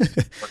 I should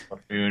work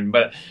buffoon,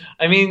 but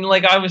I mean,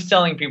 like I was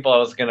telling people I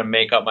was going to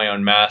make up my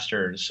own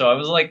masters, so I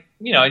was like,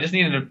 I just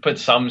needed to put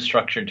some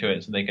structure to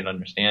it so they can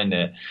understand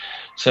it.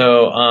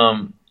 So,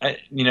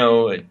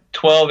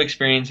 12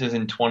 experiences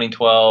in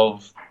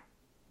 2012.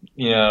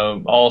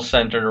 All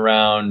centered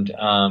around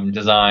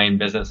design,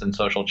 business, and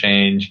social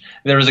change.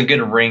 There was a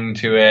good ring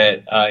to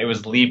it. It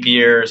was leap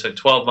year, so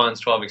 12 months,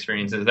 12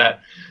 experiences.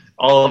 That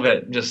all of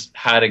it just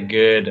had a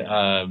good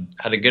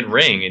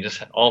ring. It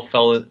just all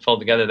fell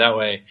together that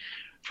way.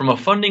 From a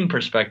funding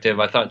perspective,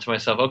 I thought to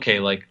myself, okay,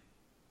 like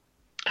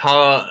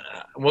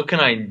what can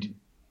I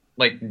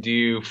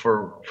do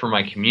for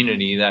my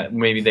community that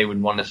maybe they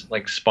would want to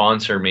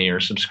sponsor me or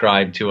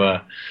subscribe to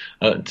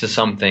to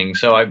something.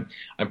 So I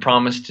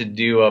promised to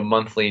do a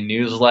monthly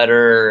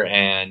newsletter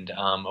and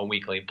a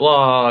weekly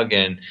blog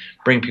and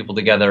bring people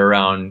together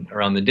around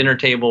the dinner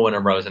table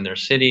whenever I was in their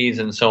cities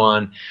and so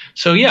on.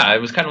 So yeah,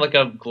 it was kind of like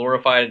a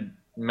glorified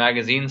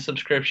magazine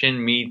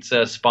subscription meets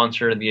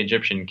sponsor the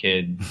Egyptian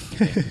kid.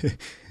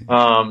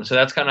 So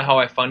that's kind of how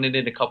I funded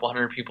it. A couple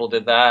hundred people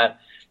did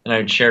that. And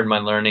I shared my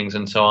learnings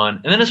and so on.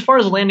 And then as far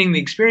as landing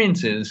the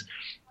experiences,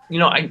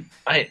 I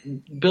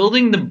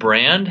building the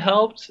brand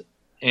helped,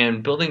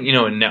 and building,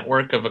 a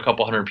network of a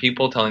couple hundred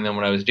people, telling them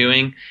what I was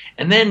doing,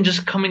 and then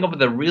just coming up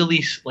with a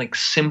really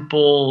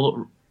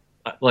simple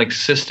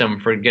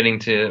system for getting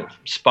to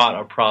spot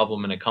a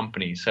problem in a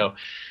company. So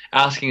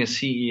asking a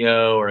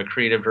CEO or a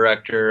creative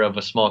director of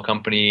a small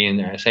company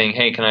and saying,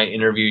 hey, can I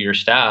interview your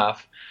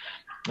staff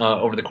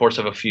over the course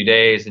of a few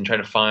days and try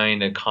to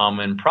find a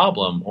common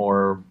problem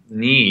or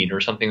need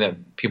or something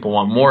that people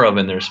want more of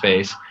in their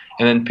space,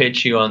 and then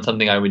pitch you on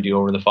something I would do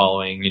over the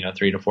following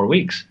 3 to 4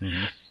 weeks.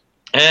 Mm-hmm.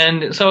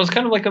 And so I was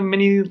kind of like a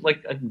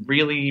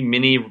really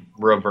mini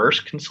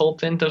reverse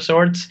consultant of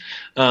sorts,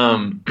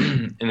 in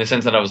the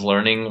sense that I was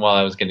learning while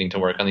I was getting to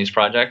work on these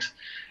projects.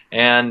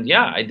 And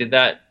yeah, I did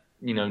that,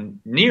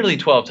 nearly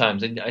 12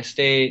 times. I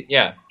stayed,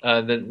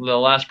 the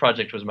last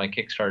project was my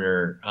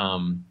Kickstarter.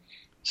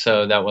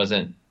 So that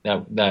wasn't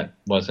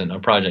a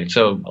project.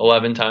 So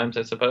 11 times,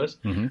 I suppose.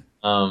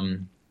 Mm-hmm.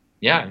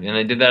 Yeah, and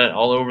I did that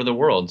all over the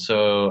world.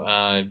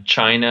 So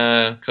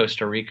China,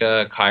 Costa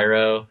Rica,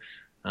 Cairo,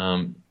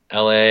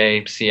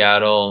 LA,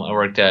 Seattle. I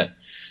worked at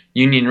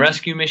Union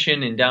Rescue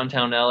Mission in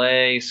downtown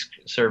LA,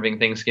 serving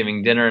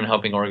Thanksgiving dinner and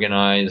helping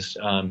organize,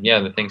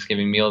 the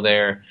Thanksgiving meal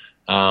there,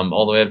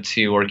 all the way up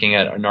to working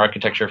at an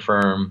architecture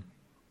firm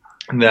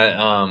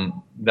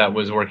that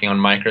was working on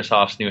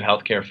Microsoft's new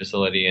healthcare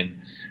facility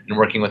and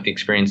working with the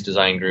Experience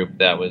Design Group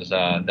that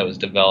was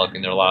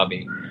developing their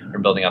lobby or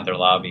building out their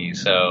lobby.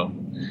 So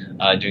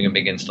doing a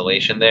big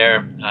installation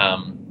there.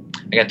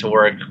 I got to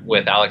work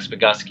with Alex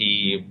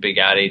Bogusky, big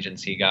ad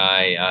agency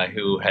guy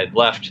who had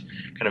left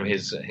kind of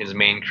his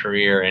main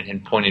career and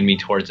had pointed me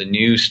towards a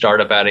new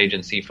startup ad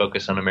agency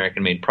focused on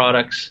American-made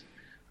products.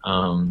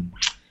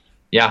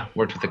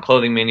 Worked with a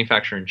clothing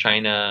manufacturer in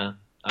China.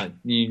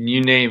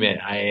 You name it.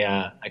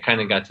 I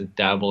kind of got to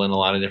dabble in a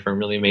lot of different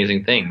really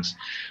amazing things.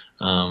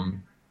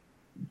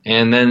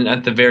 And then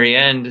at the very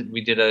end,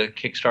 we did a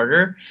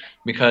Kickstarter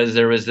because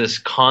there was this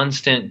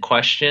constant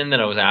question that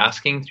I was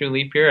asking through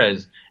Leap Year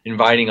as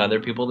inviting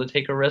other people to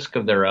take a risk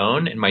of their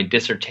own. And my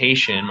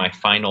dissertation, my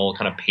final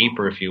kind of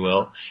paper, if you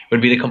will, would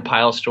be to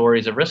compile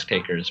stories of risk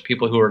takers,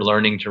 people who are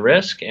learning to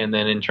risk and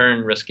then in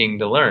turn risking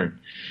to learn.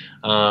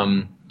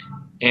 And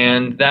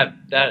that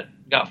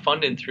got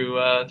funded through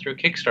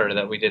Kickstarter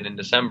that we did in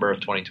December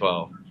of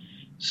 2012.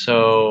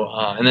 So,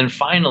 and then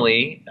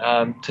finally,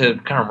 to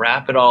kind of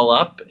wrap it all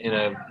up in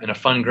a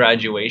fun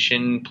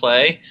graduation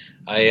play,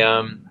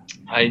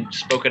 I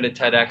spoke at a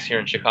TEDx here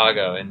in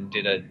Chicago and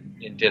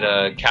did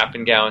a cap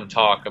and gown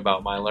talk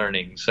about my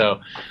learning.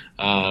 So,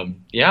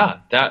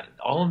 that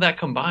all of that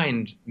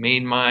combined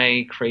made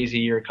my crazy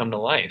year come to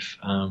life.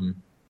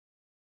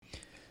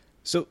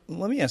 So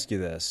let me ask you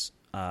this,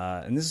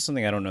 and this is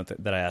something I don't know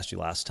that I asked you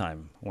last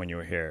time when you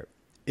were here.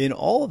 In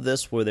all of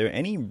this, were there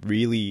any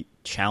really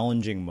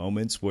challenging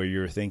moments where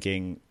you're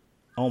thinking,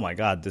 oh my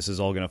God, this is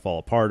all going to fall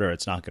apart or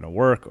it's not going to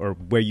work, or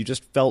where you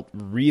just felt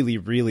really,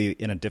 really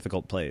in a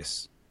difficult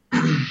place?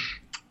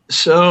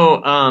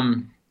 So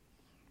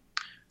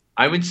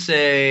I would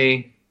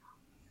say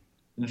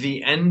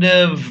the end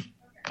of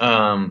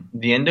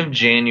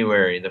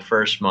January, the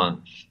first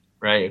month,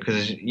 right?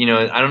 Because,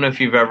 I don't know if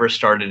you've ever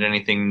started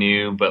anything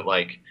new, but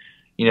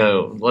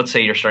let's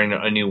say you're starting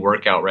a new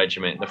workout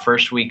regimen. The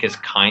first week is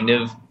kind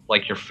of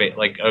like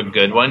like a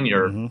good one.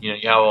 You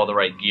have all the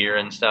right gear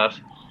and stuff.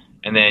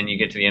 And then you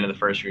get to the end of the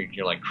first week,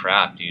 you're like,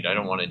 crap, dude, I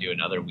don't want to do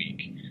another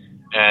week.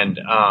 And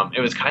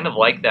it was kind of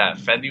like that.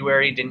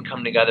 February didn't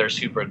come together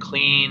super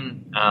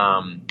clean.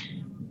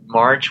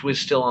 March was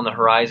still on the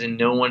horizon.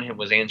 No one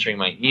was answering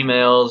my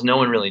emails. No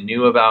one really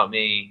knew about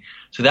me.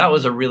 So that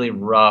was a really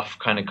rough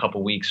kind of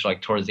couple weeks,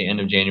 like towards the end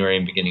of January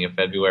and beginning of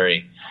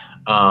February.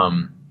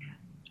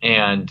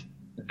 And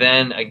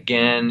then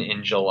again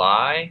in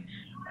July,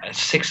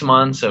 6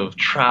 months of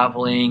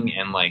traveling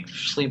and like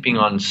sleeping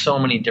on so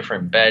many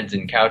different beds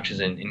and couches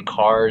and in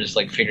cars,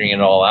 like figuring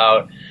it all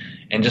out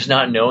and just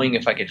not knowing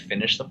if I could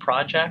finish the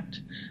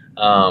project.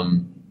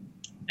 And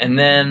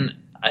then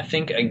I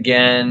think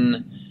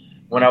again,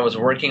 when I was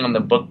working on the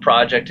book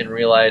project and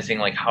realizing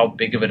like how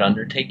big of an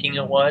undertaking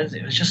it was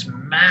just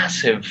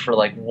massive for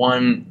like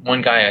one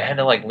guy. I had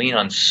to like lean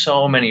on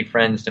so many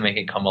friends to make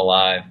it come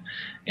alive.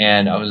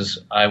 And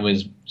I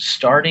was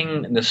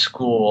starting the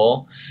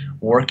school,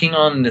 working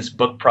on this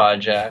book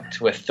project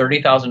with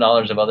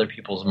 $30,000 of other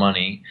people's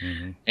money,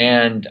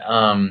 and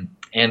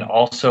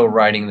also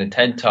writing the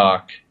TED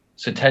Talk.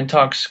 So TED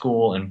Talk,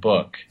 school, and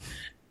book,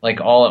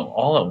 like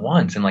all at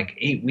once in like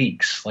 8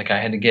 weeks. Like I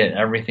had to get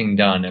everything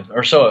done,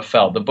 or so it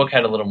felt. The book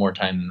had a little more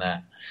time than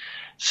that.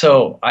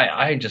 So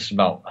I just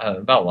about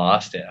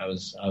lost it. I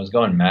was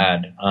going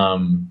mad.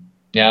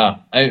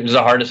 It was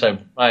the hardest I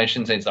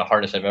shouldn't say it's the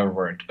hardest I've ever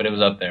worked, but it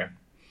was up there.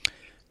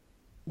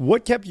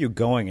 What kept you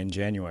going in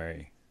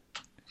January?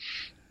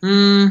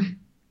 I'd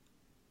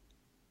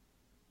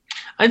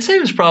say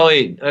it was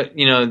probably,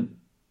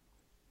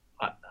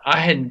 I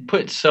had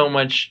put so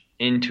much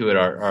into it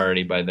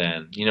already by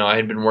then. I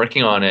had been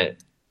working on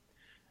it.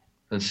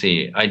 Let's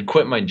see, I'd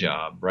quit my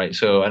job, right?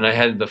 So, and I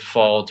had the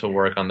fall to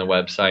work on the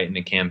website and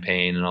the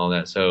campaign and all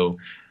that. So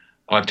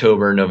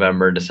October,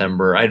 November,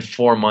 December, I had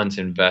 4 months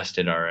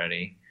invested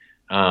already.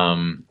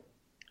 I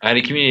had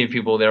a community of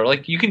people that were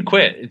like, you can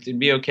quit. It'd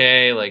be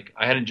okay. Like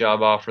I had a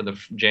job offer the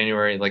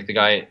January, like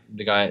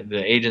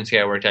the agency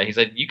I worked at, he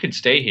said, you could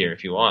stay here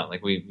if you want.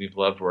 Like we've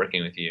loved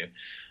working with you.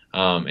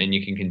 And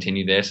you can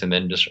continue this. And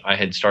then I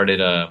had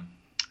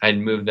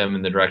moved them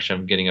in the direction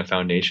of getting a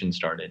foundation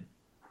started.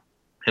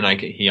 And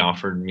he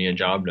offered me a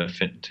job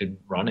to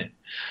run it.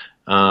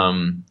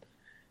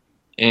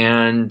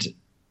 And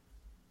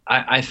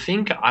I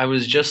think I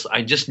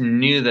just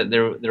knew that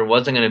there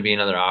wasn't going to be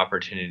another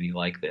opportunity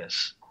like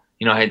this.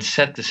 I had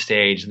set the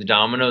stage. The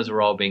dominoes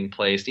were all being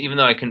placed, even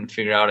though I couldn't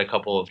figure out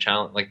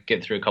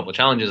get through a couple of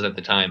challenges at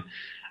the time.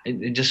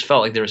 It just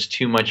felt like there was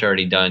too much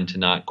already done to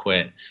not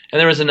quit. And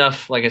there was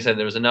enough, like I said,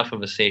 there was enough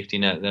of a safety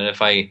net that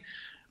if I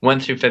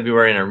went through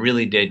February and I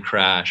really did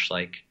crash,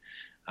 it'd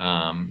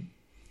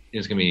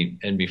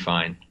be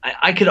fine.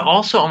 I could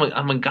also,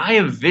 I'm a guy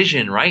of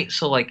vision, right?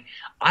 So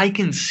I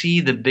can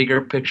see the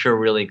bigger picture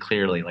really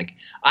clearly.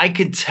 I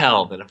could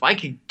tell that if I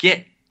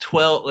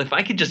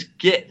could just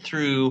get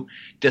through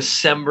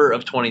December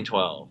of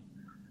 2012,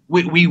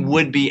 we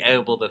would be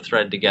able to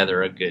thread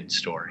together a good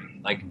story.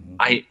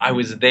 I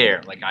was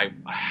there. I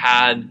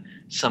had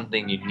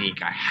something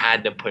unique. I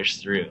had to push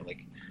through.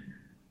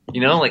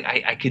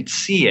 I could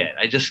see it.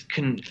 I just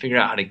couldn't figure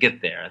out how to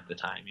get there at the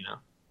time,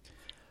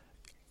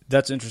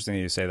 That's interesting that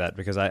you say that,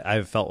 because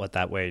I've felt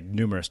that way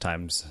numerous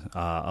times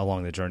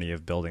along the journey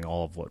of building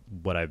all of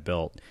what I've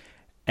built.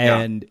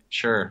 And yeah,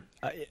 sure.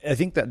 I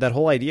think that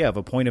whole idea of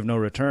a point of no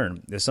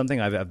return is something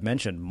I've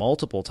mentioned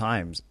multiple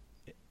times.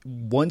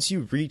 Once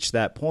you reach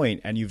that point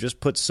and you've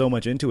just put so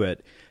much into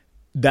it,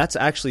 that's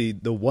actually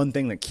the one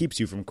thing that keeps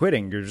you from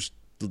quitting.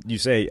 You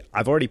say,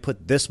 I've already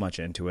put this much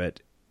into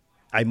it.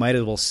 I might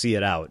as well see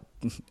it out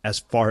as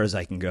far as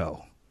I can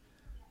go.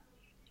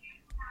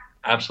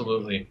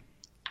 Absolutely.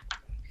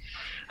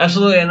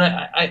 And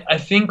I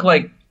think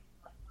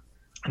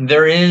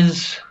there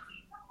is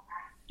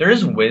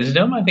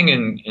wisdom, I think,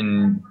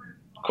 in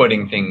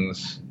quitting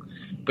things,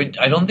 but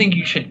I don't think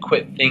you should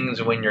quit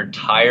things when you're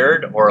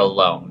tired or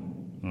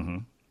alone. Mm-hmm.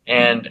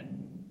 And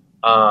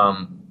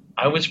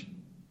I was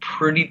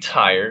pretty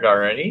tired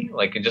already.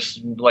 Like I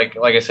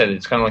said,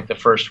 it's kind of like the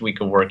first week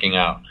of working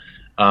out.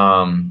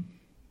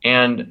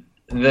 And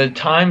the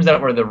times that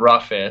were the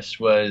roughest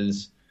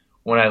was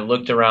when I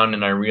looked around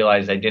and I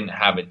realized I didn't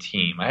have a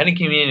team. I had a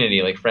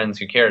community, like friends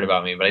who cared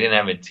about me, but I didn't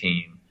have a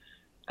team.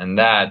 And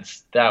that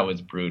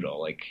was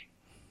brutal.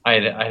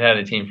 I'd had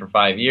a team for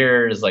 5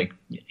 years,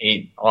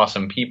 8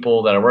 awesome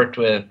people that I worked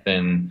with,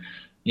 and,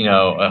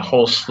 a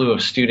whole slew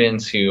of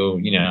students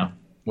who,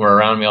 were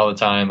around me all the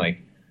time.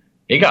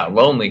 It got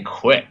lonely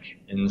quick.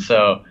 And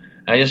so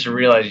I just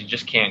realized you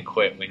just can't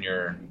quit when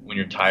you're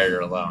tired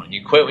or alone.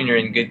 You quit when you're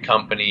in good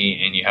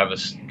company and you have a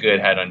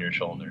good head on your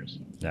shoulders.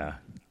 Yeah.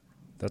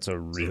 That's a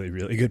really,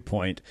 really good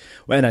point.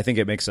 And I think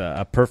it makes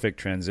a perfect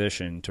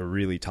transition to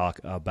really talk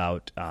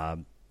about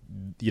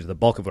the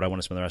bulk of what I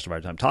want to spend the rest of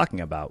our time talking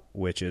about,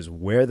 which is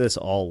where this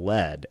all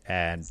led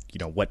and,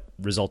 what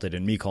resulted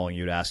in me calling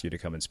you to ask you to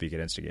come and speak at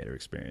Instigator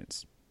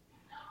Experience.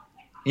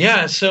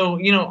 Yeah, so,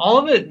 all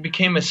of it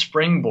became a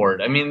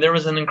springboard. I mean, there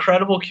was an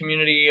incredible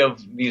community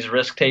of these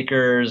risk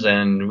takers,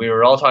 and we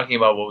were all talking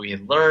about what we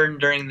had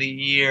learned during the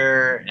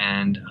year.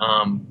 And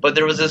but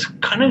there was this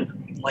kind of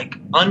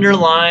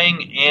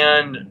underlying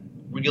and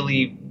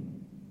really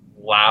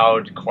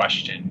loud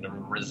question, a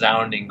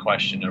resounding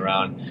question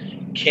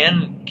around,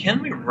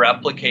 can we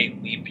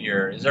replicate leap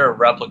year? Is there a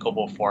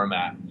replicable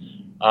format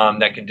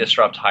that could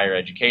disrupt higher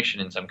education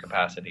in some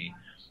capacity?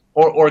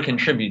 Or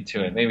contribute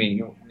to it,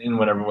 maybe in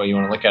whatever way you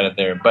want to look at it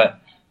there. But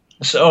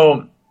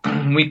so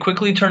we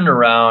quickly turned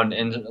around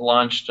and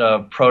launched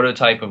a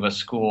prototype of a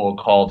school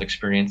called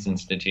Experience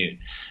Institute.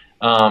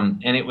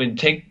 And it would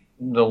take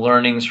the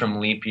learnings from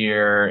Leap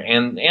Year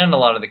and a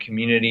lot of the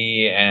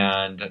community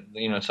and,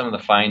 some of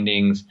the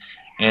findings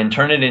and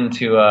turn it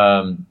into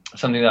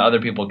something that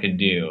other people could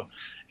do.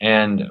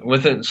 And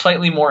with a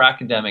slightly more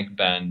academic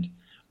bend.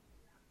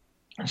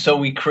 So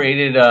we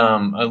created a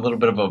little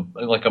bit of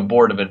a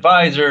board of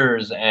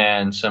advisors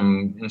and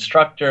some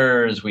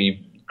instructors.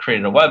 We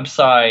created a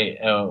website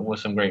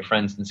with some great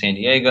friends in San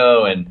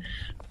Diego, and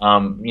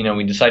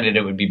we decided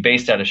it would be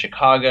based out of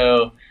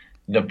Chicago.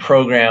 The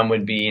program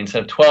would be,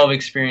 instead of 12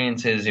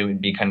 experiences, it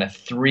would be kind of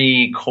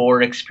 3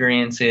 core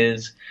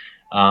experiences,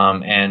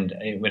 and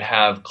it would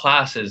have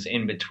classes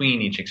in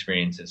between each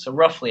experiences, so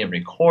roughly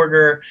every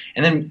quarter.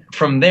 And then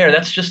from there,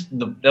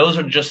 those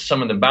are just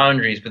some of the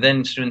boundaries, but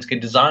then students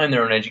could design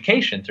their own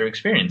education through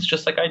experience,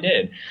 just like I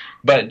did,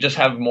 but just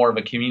have more of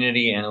a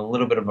community and a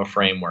little bit of a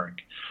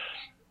framework.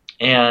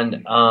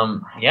 And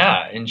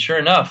and sure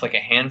enough, a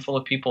handful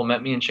of people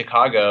met me in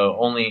Chicago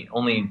only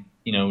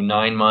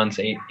 9 months,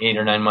 8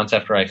 or 9 months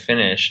after I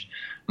finished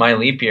my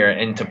leap year,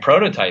 and to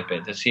prototype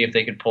it to see if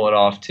they could pull it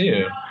off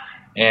too.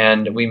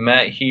 And we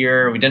met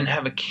here. We didn't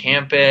have a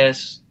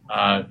campus.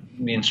 The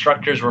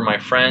instructors were my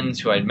friends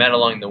who I'd met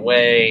along the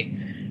way.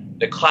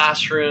 The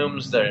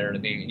classrooms,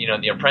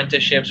 the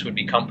apprenticeships would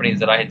be companies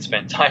that I had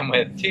spent time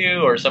with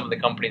too, or some of the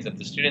companies that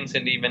the students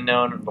hadn't even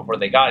known before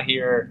they got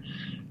here.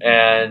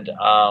 And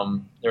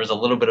there was a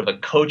little bit of a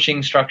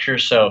coaching structure.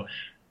 So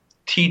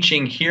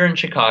teaching here in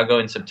Chicago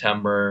in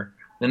September,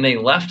 then they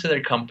left to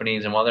their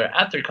companies, and while they're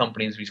at their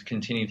companies, we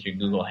continued through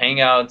Google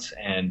Hangouts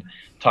and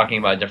talking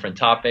about different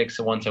topics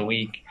once a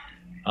week,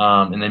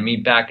 and then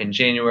meet back in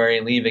January,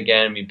 leave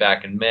again, meet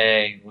back in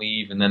May,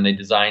 leave, and then they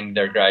designed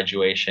their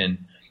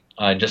graduation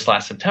just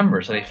last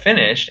September. So they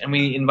finished, and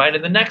we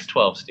invited the next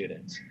 12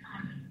 students.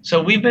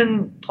 So we've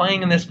been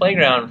playing in this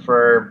playground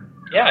for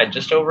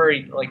just over a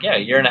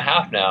year and a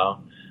half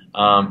now,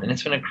 and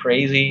it's been a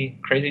crazy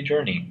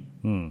journey.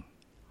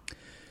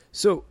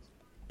 So,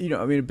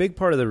 a big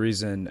part of the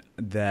reason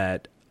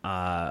that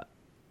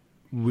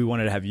we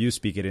wanted to have you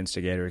speak at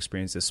Instigator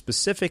experiences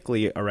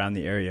specifically around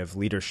the area of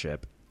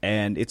leadership,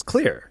 and it's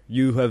clear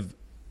you have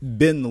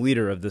been the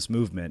leader of this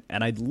movement,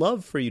 and I'd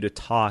love for you to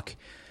talk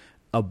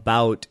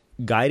about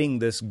guiding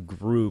this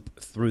group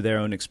through their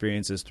own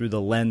experiences through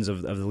the lens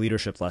of the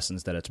leadership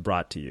lessons that it's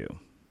brought to you.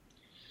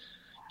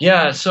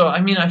 Yeah, so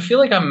I feel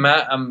like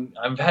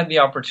I've had the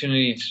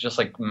opportunity to just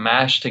like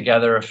mash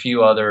together a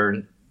few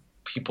other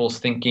people's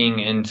thinking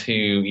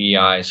into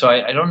EI. So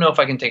I don't know if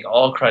I can take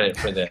all credit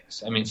for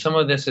this. Some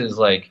of this is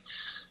like,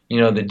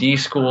 the D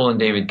School and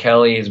David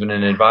Kelly has been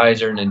an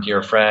advisor and a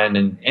dear friend,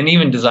 and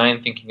even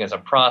design thinking as a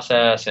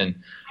process. And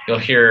you'll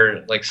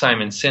hear like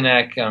Simon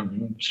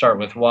Sinek start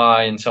with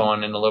why and so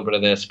on, and a little bit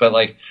of this. But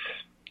like,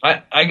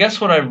 I guess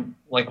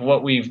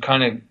what we've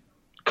kind of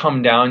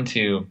come down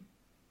to,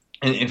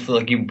 and if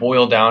like you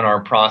boil down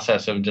our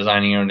process of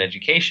designing our own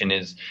education,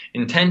 is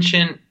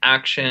intention,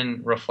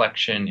 action,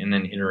 reflection, and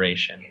then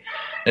iteration.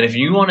 That if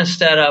you want to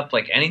set up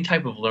like any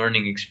type of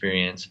learning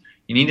experience,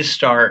 you need to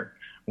start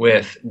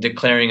with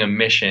declaring a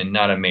mission,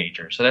 not a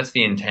major. So that's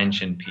the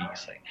intention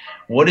piece. Like,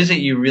 what is it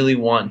you really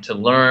want to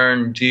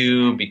learn,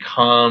 do,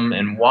 become,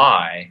 and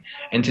why?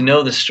 And to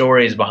know the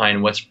stories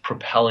behind what's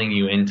propelling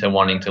you into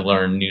wanting to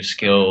learn new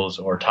skills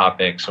or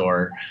topics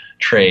or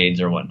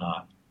trades or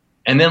whatnot.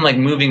 And then like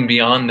moving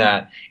beyond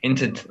that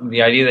into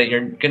the idea that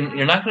you're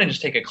not going to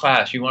just take a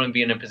class. You want to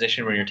be in a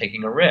position where you're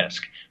taking a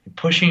risk,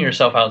 pushing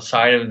yourself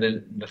outside of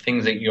the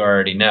things that you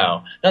already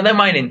know. Now that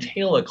might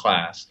entail a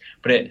class,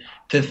 but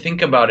to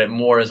think about it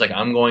more as like,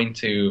 I'm going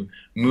to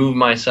move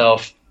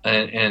myself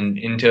and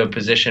into a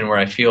position where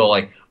I feel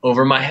like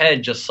over my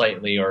head just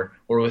slightly, or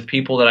with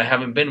people that I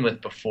haven't been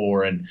with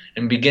before, and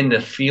begin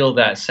to feel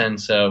that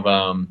sense of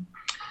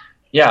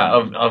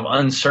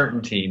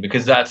uncertainty,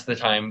 because that's the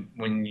time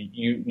when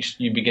you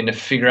begin to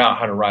figure out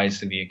how to rise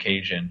to the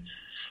occasion.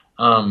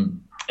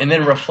 And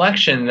then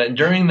reflection, that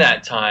during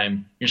that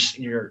time,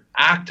 you're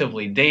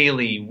actively,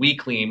 daily,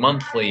 weekly,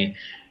 monthly,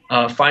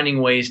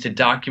 finding ways to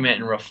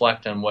document and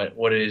reflect on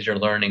what it is you're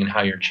learning and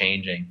how you're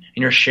changing.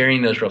 And you're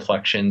sharing those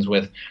reflections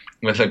with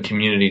a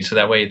community, so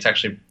that way it's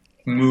actually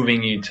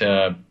moving you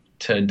to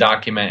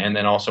document and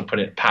then also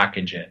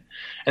package it.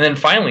 And then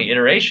finally,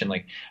 iteration,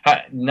 like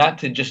not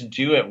to just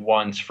do it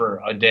once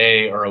for a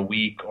day or a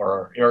week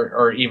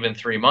or even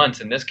 3 months.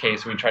 In this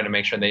case, we try to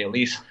make sure they at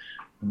least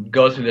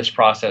go through this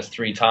process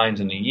 3 times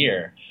in a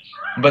year.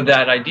 But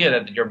that idea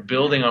that you're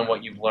building on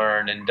what you've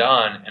learned and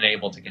done and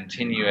able to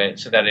continue it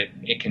so that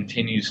it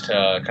continues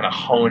to kind of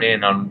hone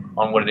in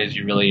on what it is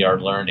you really are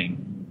learning.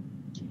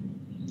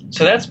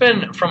 So that's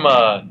been from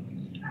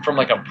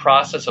like a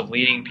process of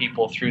leading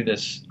people through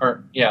this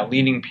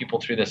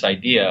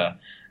idea.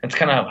 That's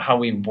kind of how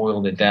we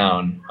boiled it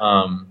down.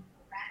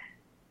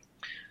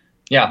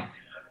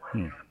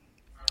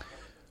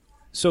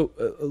 So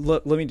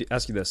let me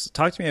ask you this.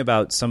 Talk to me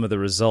about some of the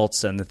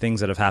results and the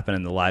things that have happened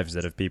in the lives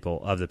of the people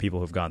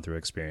who've gone through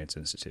Experience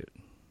Institute.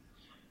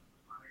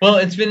 Well,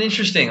 it's been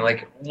interesting.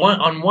 Like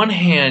on one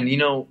hand,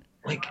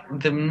 like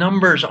the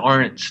numbers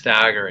aren't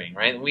staggering,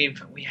 right? We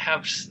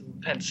have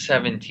had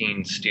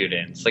 17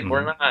 students. Like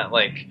we're not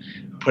like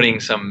putting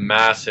some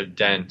massive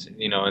dent,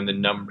 in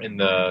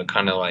the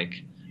kind of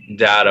like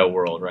data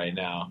world right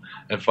now.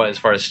 As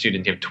far as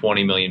students, you have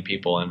 20 million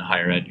people in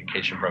higher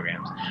education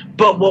programs.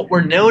 But what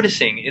we're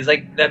noticing is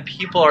like that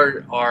people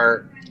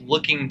are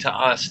looking to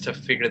us to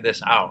figure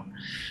this out.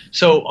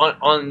 So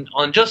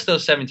on just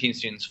those 17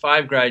 students,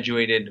 5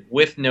 graduated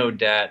with no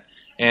debt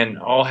and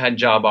all had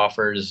job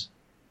offers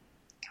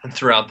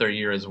throughout their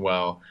year as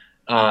well,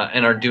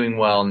 and are doing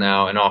well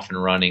now and off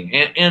and running,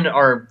 and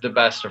are the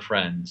best of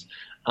friends.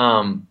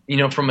 From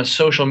a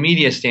social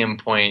media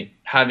standpoint,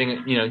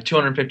 having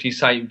 250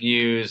 site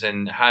views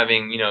and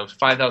having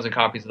 5,000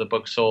 copies of the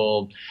book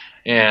sold,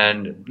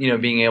 and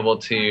being able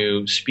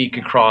to speak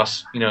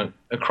across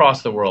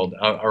the world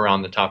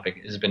around the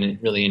topic has been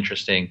really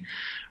interesting.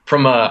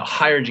 From a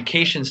higher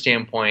education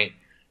standpoint,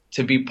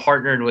 to be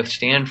partnered with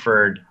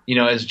Stanford,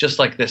 is just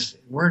like this.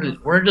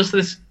 We're just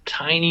this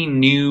tiny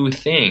new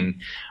thing.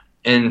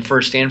 And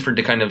for Stanford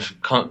to kind of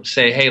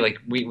say, hey, like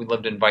we'd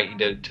love to invite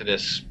you to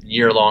this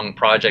year-long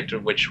project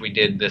of which we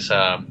did this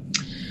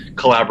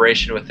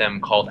collaboration with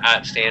them called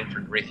At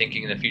Stanford,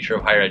 Rethinking the Future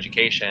of Higher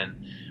Education,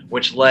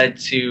 which led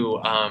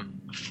to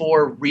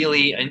 4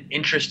 really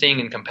interesting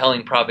and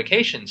compelling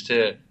provocations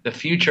to the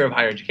future of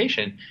higher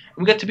education. And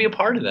we got to be a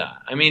part of that.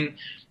 I mean,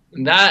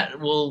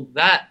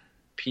 that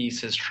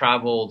piece has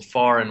traveled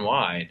far and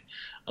wide.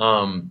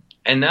 And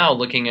now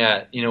looking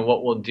at,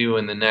 what we'll do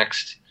in the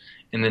next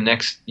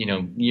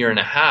year and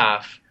a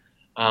half,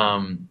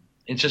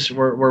 it's just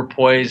we're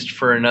poised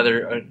for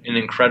an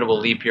incredible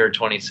leap year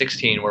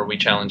 2016, where we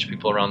challenge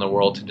people around the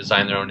world to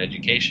design their own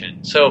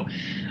education. So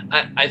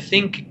I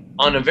think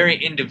on a very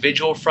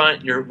individual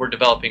front, we're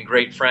developing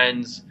great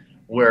friends.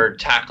 we're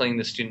tackling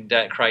the student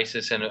debt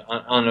crisis and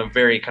on a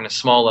very kind of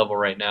small level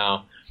right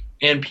now.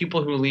 And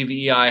people who leave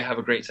EI have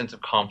a great sense of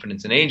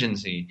confidence and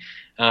agency,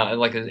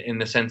 like in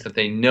the sense that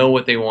they know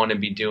what they want to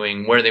be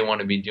doing, where they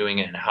want to be doing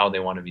it, and how they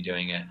want to be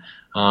doing it,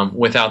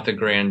 without the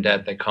grand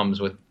debt that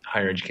comes with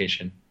higher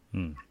education.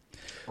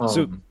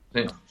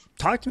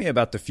 Talk to me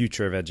about the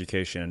future of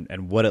education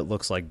and what it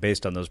looks like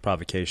based on those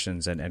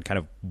provocations and kind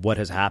of what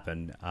has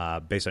happened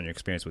based on your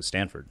experience with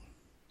Stanford.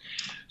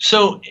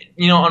 So,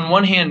 on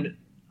one hand,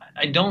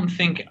 I don't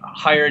think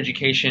higher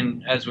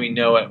education as we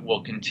know it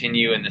will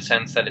continue in the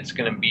sense that it's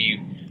going to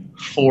be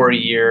 4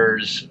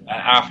 years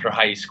after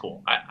high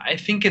school. I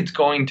think it's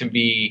going to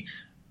be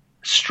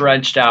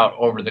stretched out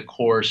over the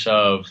course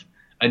of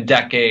a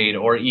decade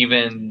or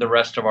even the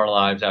rest of our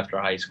lives after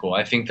high school.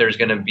 I think there's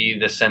going to be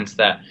the sense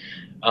that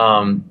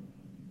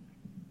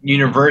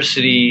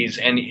universities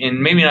and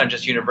maybe not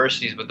just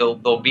universities, but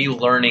there'll be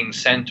learning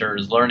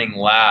centers, learning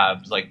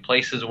labs, like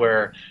places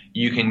where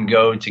you can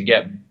go to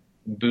get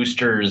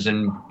boosters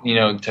and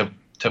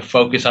to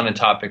focus on a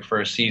topic for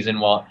a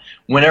season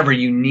whenever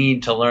you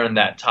need to learn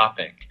that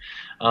topic.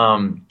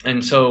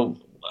 And so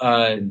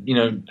I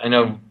know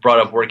I've brought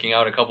up working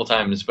out a couple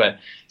times, but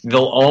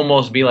they'll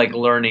almost be like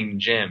learning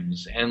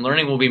gyms, and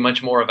learning will be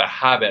much more of a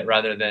habit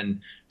rather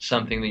than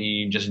something that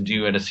you just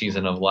do at a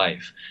season of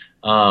life.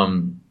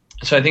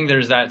 So I think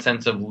there's that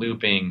sense of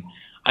looping.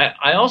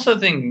 I also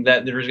think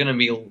that there's going to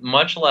be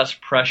much less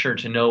pressure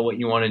to know what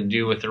you want to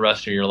do with the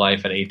rest of your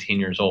life at 18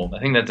 years old. I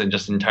think that's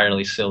just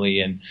entirely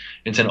silly, and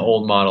it's an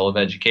old model of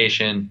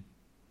education.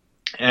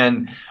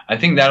 And I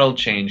think that'll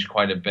change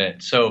quite a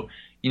bit. So,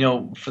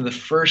 for the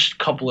first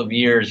couple of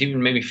years,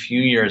 even maybe a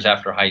few years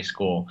after high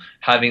school,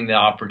 having the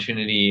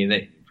opportunity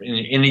that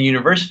in a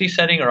university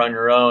setting or on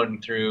your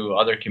own through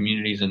other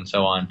communities and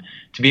so on,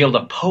 to be able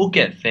to poke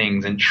at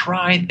things and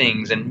try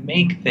things and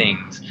make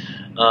things,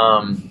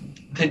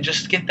 to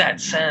just get that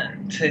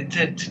sense, to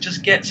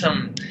just get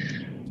some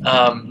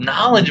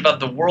knowledge about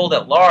the world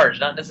at large,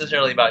 not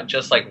necessarily about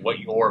just like what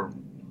you're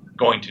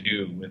going to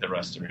do with the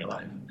rest of your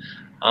life.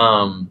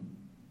 And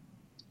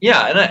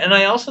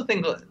I also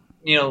think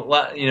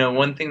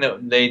one thing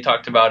that they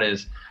talked about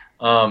is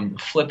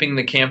flipping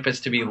the campus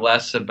to be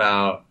less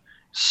about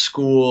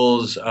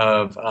schools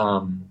of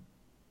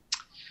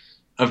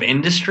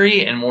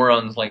industry and more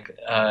on like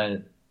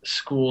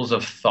schools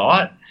of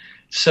thought,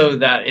 so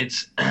that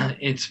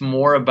it's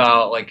more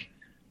about like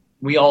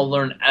we all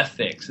learn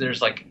ethics.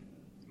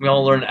 We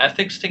all learn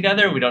ethics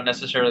together. We don't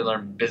necessarily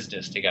learn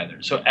business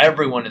together. So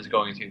everyone is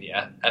going through the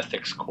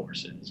ethics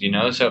courses,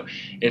 So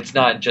it's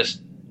not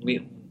just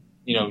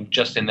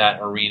just in that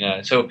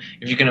arena. So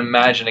if you can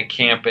imagine a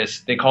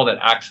campus, they called it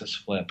axis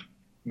flip.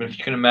 But if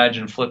you can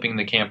imagine flipping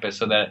the campus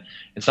so that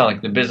it's not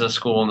like the business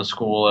school and the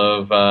school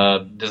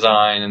of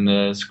design and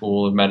the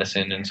school of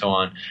medicine and so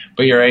on,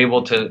 but you're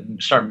able to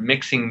start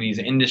mixing these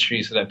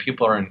industries so that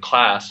people are in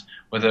class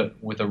with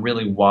a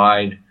really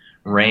wide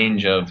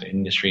range of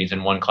industries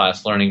in one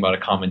class, learning about a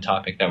common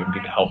topic that would be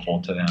helpful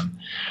to them.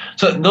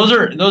 So those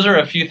are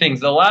a few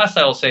things. The last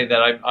I will say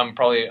that I'm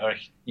probably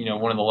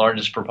one of the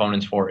largest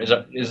proponents for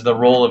is the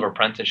role of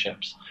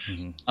apprenticeships.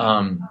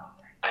 Mm-hmm.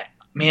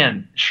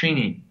 Man,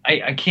 Srini,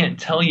 I can't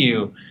tell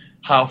you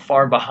how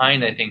far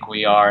behind I think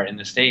we are in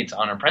the States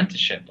on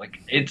apprenticeship.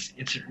 Like it's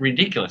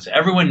ridiculous.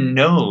 Everyone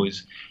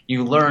knows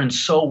you learn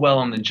so well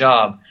on the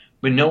job,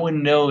 but no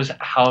one knows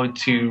how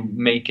to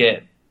make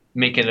it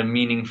a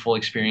meaningful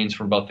experience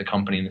for both the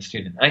company and the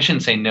student. I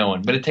shouldn't say no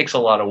one, but it takes a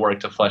lot of work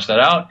to flesh that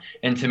out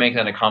and to make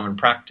that a common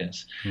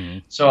practice. Mm-hmm.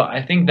 So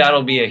I think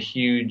that'll be a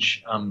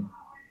huge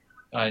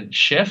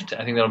shift.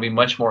 I think that'll be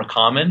much more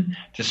common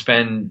to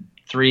spend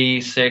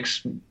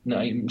 6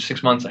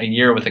 months a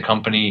year with a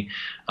company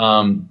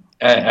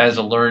as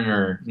a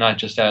learner, not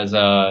just as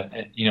a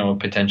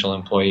potential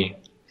employee.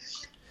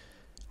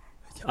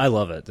 I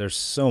love it. There's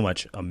so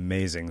much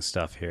amazing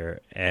stuff here,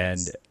 and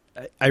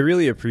I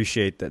really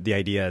appreciate the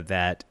idea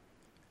that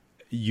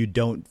you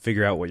don't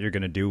figure out what you're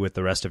going to do with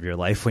the rest of your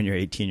life when you're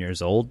 18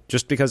 years old,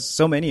 just because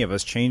so many of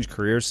us change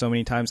careers so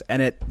many times.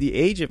 And at the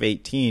age of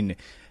 18,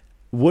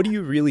 what do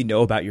you really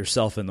know about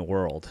yourself in the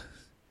world?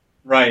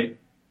 Right.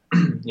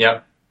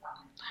 Yep,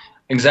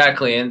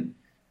 exactly. And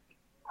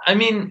I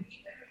mean,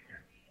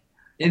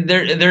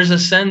 there's a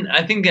sense,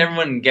 I think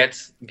everyone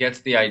gets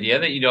the idea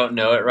that you don't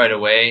know it right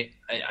away.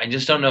 I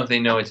just don't know if they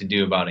know what to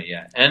do about it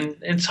yet. And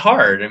it's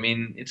hard. I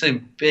mean, it's a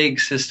big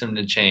system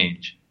to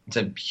change. It's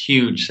a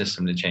huge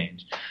system to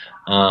change.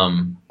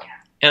 And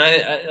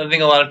I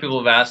think a lot of people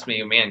have asked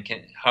me, man,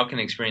 how can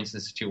Experience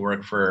Institute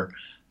work for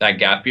that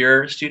gap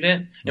year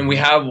student? And we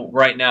have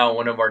right now,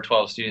 one of our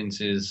 12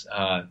 students is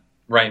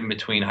right in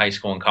between high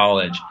school and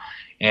college,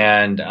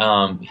 and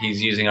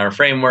he's using our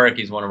framework.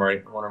 He's one of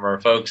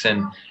our folks,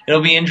 and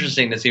it'll be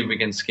interesting to see if we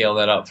can scale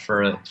that up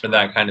for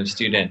that kind of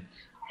student.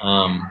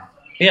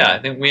 I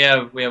think we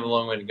have a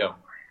long way to go.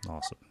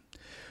 Awesome.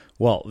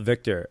 Well,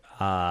 Victor,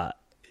 I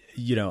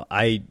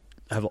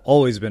have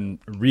always been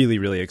really,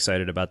 really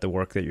excited about the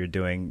work that you're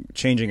doing.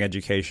 Changing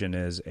education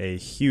is a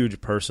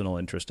huge personal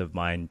interest of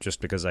mine, just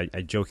because I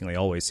jokingly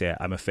always say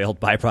I'm a failed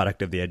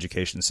byproduct of the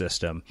education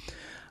system.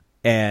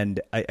 And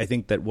I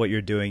think that what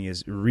you're doing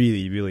is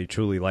really, really,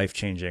 truly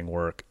life-changing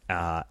work.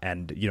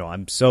 And,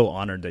 I'm so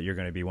honored that you're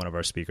going to be one of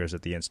our speakers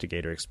at the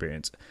Instigator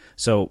experience.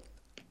 So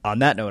on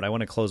that note, I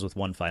want to close with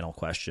one final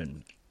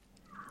question.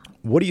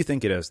 What do you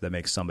think it is that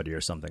makes somebody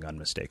or something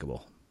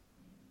unmistakable?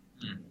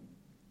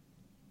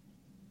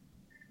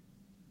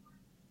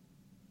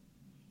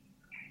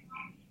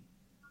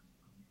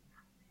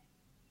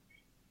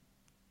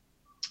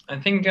 I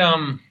think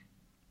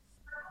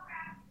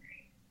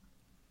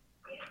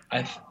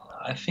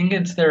I think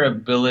it's their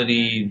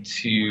ability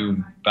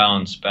to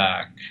bounce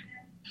back.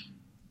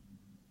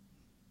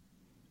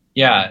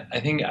 Yeah, I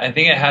think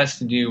it has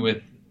to do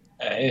with,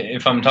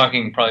 if I'm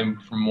talking probably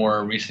from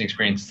more recent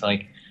experience,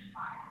 like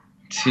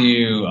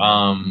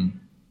to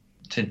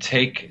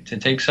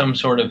take some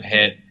sort of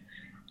hit,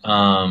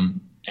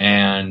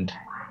 and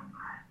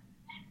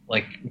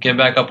like get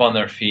back up on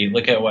their feet,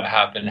 look at what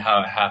happened,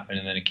 how it happened,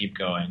 and then to keep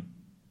going.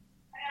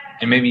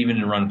 And maybe even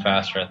to run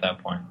faster at that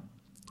point.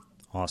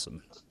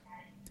 Awesome.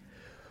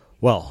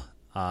 Well,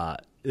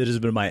 it has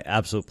been my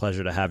absolute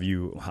pleasure to have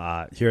you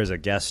here as a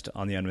guest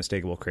on the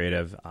Unmistakable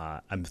Creative.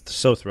 I'm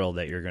so thrilled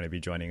that you're going to be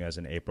joining us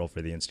in April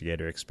for the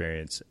Instigator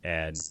experience.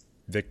 And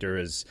Victor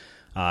is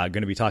going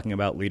to be talking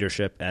about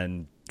leadership.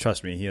 And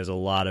trust me, he has a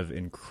lot of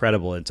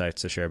incredible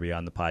insights to share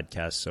beyond the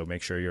podcast. So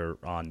make sure you're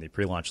on the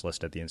pre-launch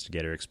list at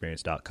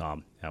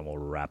theinstigatorexperience.com, and we'll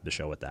wrap the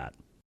show with that.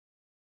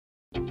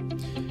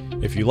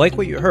 If you like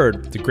what you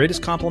heard, the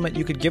greatest compliment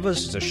you could give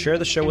us is to share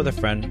the show with a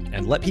friend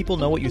and let people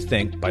know what you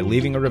think by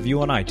leaving a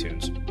review on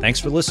iTunes.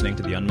 Thanks for listening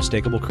to The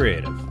Unmistakable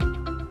Creative.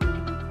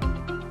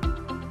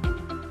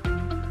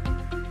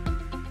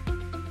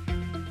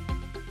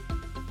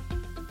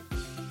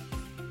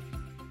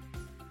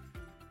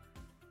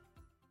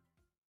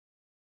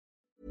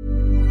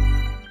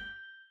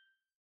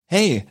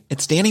 Hey,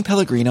 it's Danny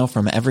Pellegrino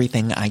from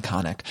Everything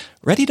Iconic.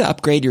 Ready to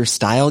upgrade your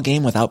style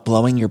game without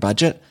blowing your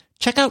budget?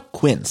 Check out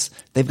Quince.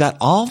 They've got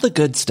all the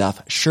good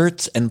stuff,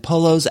 shirts and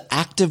polos,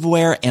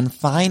 activewear, and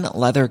fine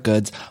leather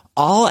goods,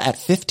 all at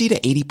 50 to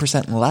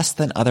 80% less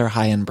than other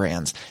high-end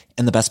brands.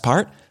 And the best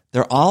part?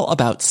 They're all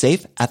about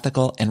safe,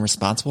 ethical, and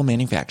responsible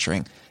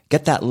manufacturing.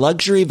 Get that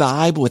luxury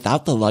vibe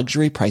without the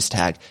luxury price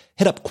tag.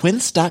 Hit up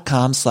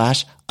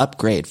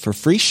quince.com/upgrade for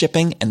free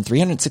shipping and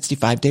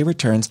 365-day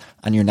returns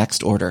on your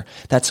next order.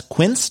 That's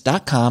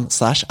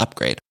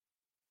quince.com/upgrade.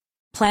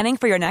 Planning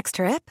for your next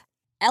trip?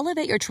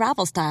 Elevate your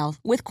travel style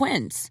with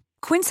Quince.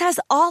 Quince has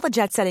all the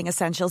jet-setting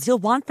essentials you'll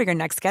want for your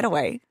next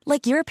getaway,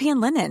 like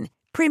European linen,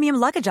 premium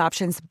luggage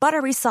options,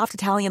 buttery soft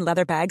Italian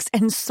leather bags,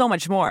 and so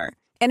much more.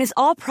 And is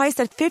all priced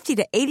at 50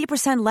 to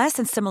 80% less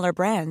than similar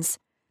brands.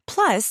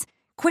 Plus,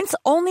 Quince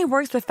only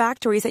works with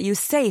factories that use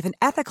safe and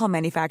ethical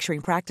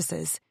manufacturing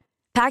practices.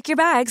 Pack your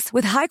bags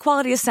with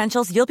high-quality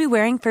essentials you'll be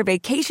wearing for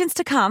vacations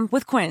to come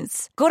with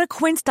Quince. Go to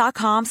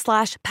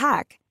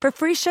quince.com/pack for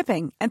free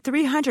shipping and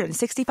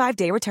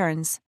 365-day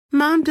returns.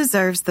 Mom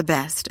deserves the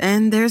best,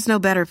 and there's no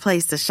better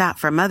place to shop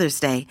for Mother's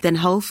Day than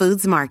Whole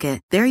Foods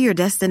Market. They're your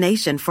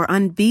destination for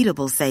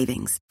unbeatable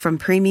savings, from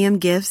premium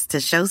gifts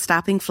to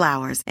show-stopping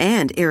flowers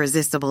and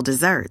irresistible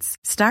desserts.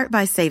 Start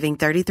by saving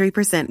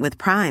 33% with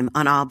Prime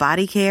on all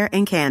body care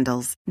and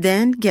candles.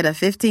 Then get a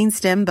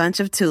 15-stem bunch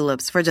of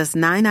tulips for just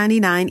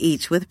 $9.99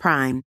 each with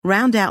Prime.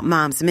 Round out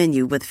Mom's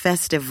menu with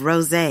festive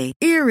rosé,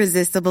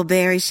 irresistible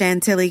berry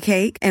chantilly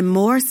cake, and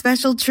more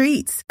special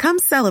treats. Come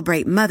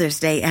celebrate Mother's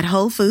Day at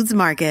Whole Foods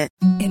Market.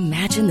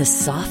 Imagine the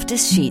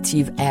softest sheets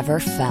you've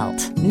ever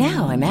felt.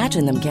 Now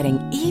imagine them getting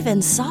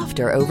even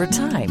softer over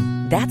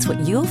time. That's what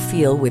you'll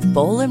feel with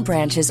Boll &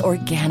 Branch's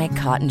organic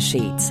cotton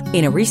sheets.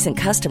 In a recent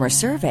customer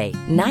survey,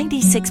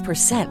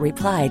 96%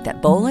 replied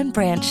that Boll &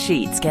 Branch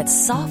sheets get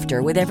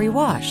softer with every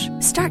wash.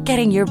 Start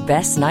getting your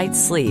best night's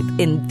sleep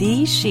in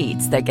these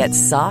sheets that get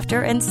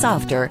softer and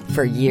softer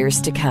for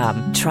years to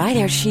come. Try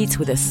their sheets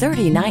with a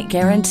 30-night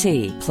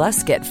guarantee.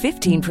 Plus, get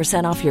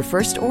 15% off your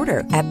first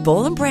order at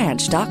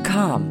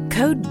bollandbranch.com.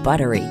 Code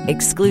BUTTERY.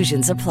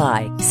 Exclusions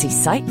apply. See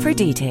site for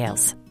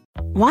details.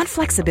 Want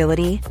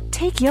flexibility?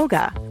 Take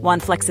yoga.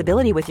 Want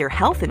flexibility with your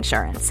health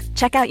insurance?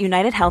 Check out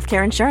United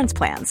Healthcare Insurance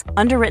Plans.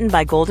 Underwritten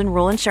by Golden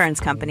Rule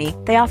Insurance Company,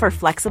 they offer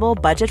flexible,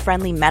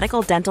 budget-friendly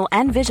medical, dental,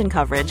 and vision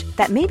coverage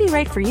that may be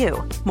right for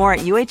you. More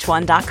at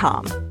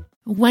uh1.com.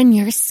 When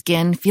your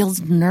skin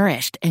feels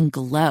nourished and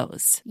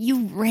glows,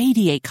 you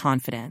radiate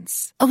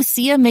confidence.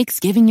 Osea makes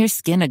giving your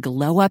skin a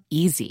glow-up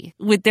easy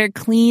with their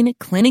clean,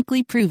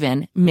 clinically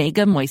proven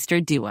Mega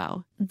Moisture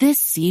Duo. This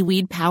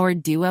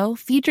seaweed-powered duo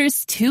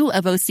features two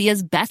of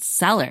Osea's best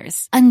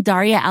sellers,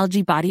 Undaria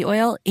Algae Body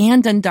Oil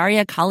and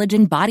Undaria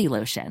Collagen Body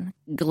Lotion.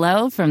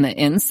 Glow from the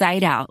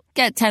inside out.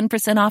 Get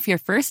 10% off your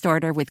first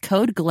order with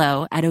code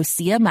GLOW at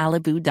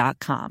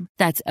OseaMalibu.com.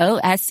 That's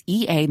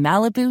OSEA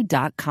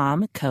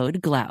Malibu.com,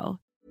 code GLOW.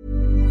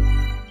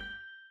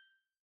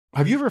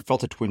 Have you ever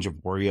felt a twinge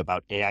of worry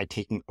about AI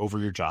taking over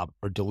your job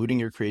or diluting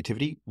your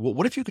creativity? Well,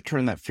 what if you could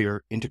turn that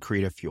fear into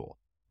creative fuel?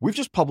 We've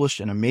just published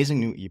an amazing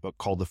new ebook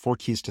called The 4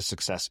 Keys to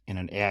Success in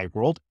an AI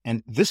World,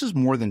 and this is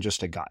more than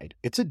just a guide.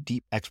 It's a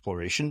deep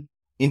exploration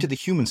into the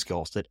human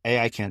skills that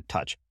AI can't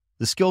touch,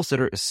 the skills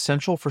that are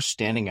essential for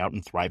standing out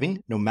and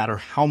thriving, no matter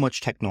how much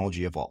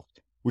technology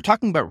evolved. We're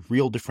talking about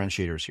real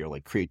differentiators here,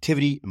 like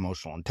creativity,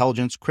 emotional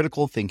intelligence,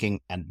 critical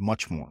thinking, and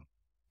much more.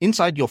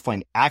 Inside, you'll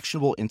find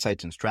actionable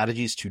insights and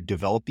strategies to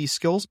develop these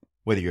skills,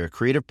 whether you're a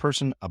creative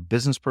person, a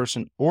business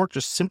person, or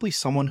just simply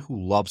someone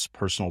who loves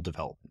personal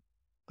development.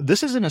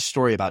 This isn't a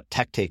story about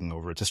tech taking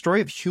over. It's a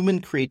story of human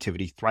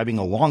creativity thriving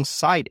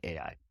alongside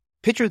AI.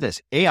 Picture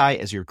this, AI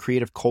as your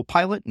creative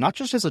co-pilot, not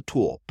just as a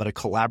tool, but a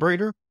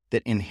collaborator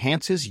that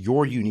enhances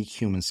your unique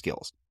human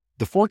skills.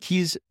 The 4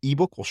 Keys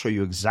ebook will show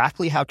you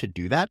exactly how to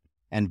do that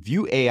and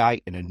view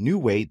AI in a new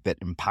way that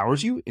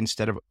empowers you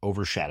instead of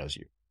overshadows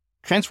you.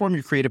 Transform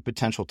your creative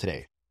potential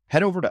today.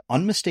 Head over to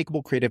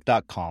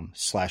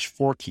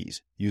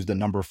unmistakablecreative.com/4keys. Use the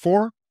number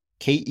 4,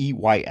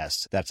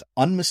 KEYS. That's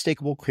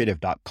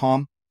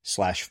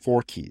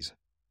unmistakablecreative.com/4keys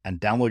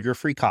and download your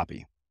free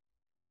copy.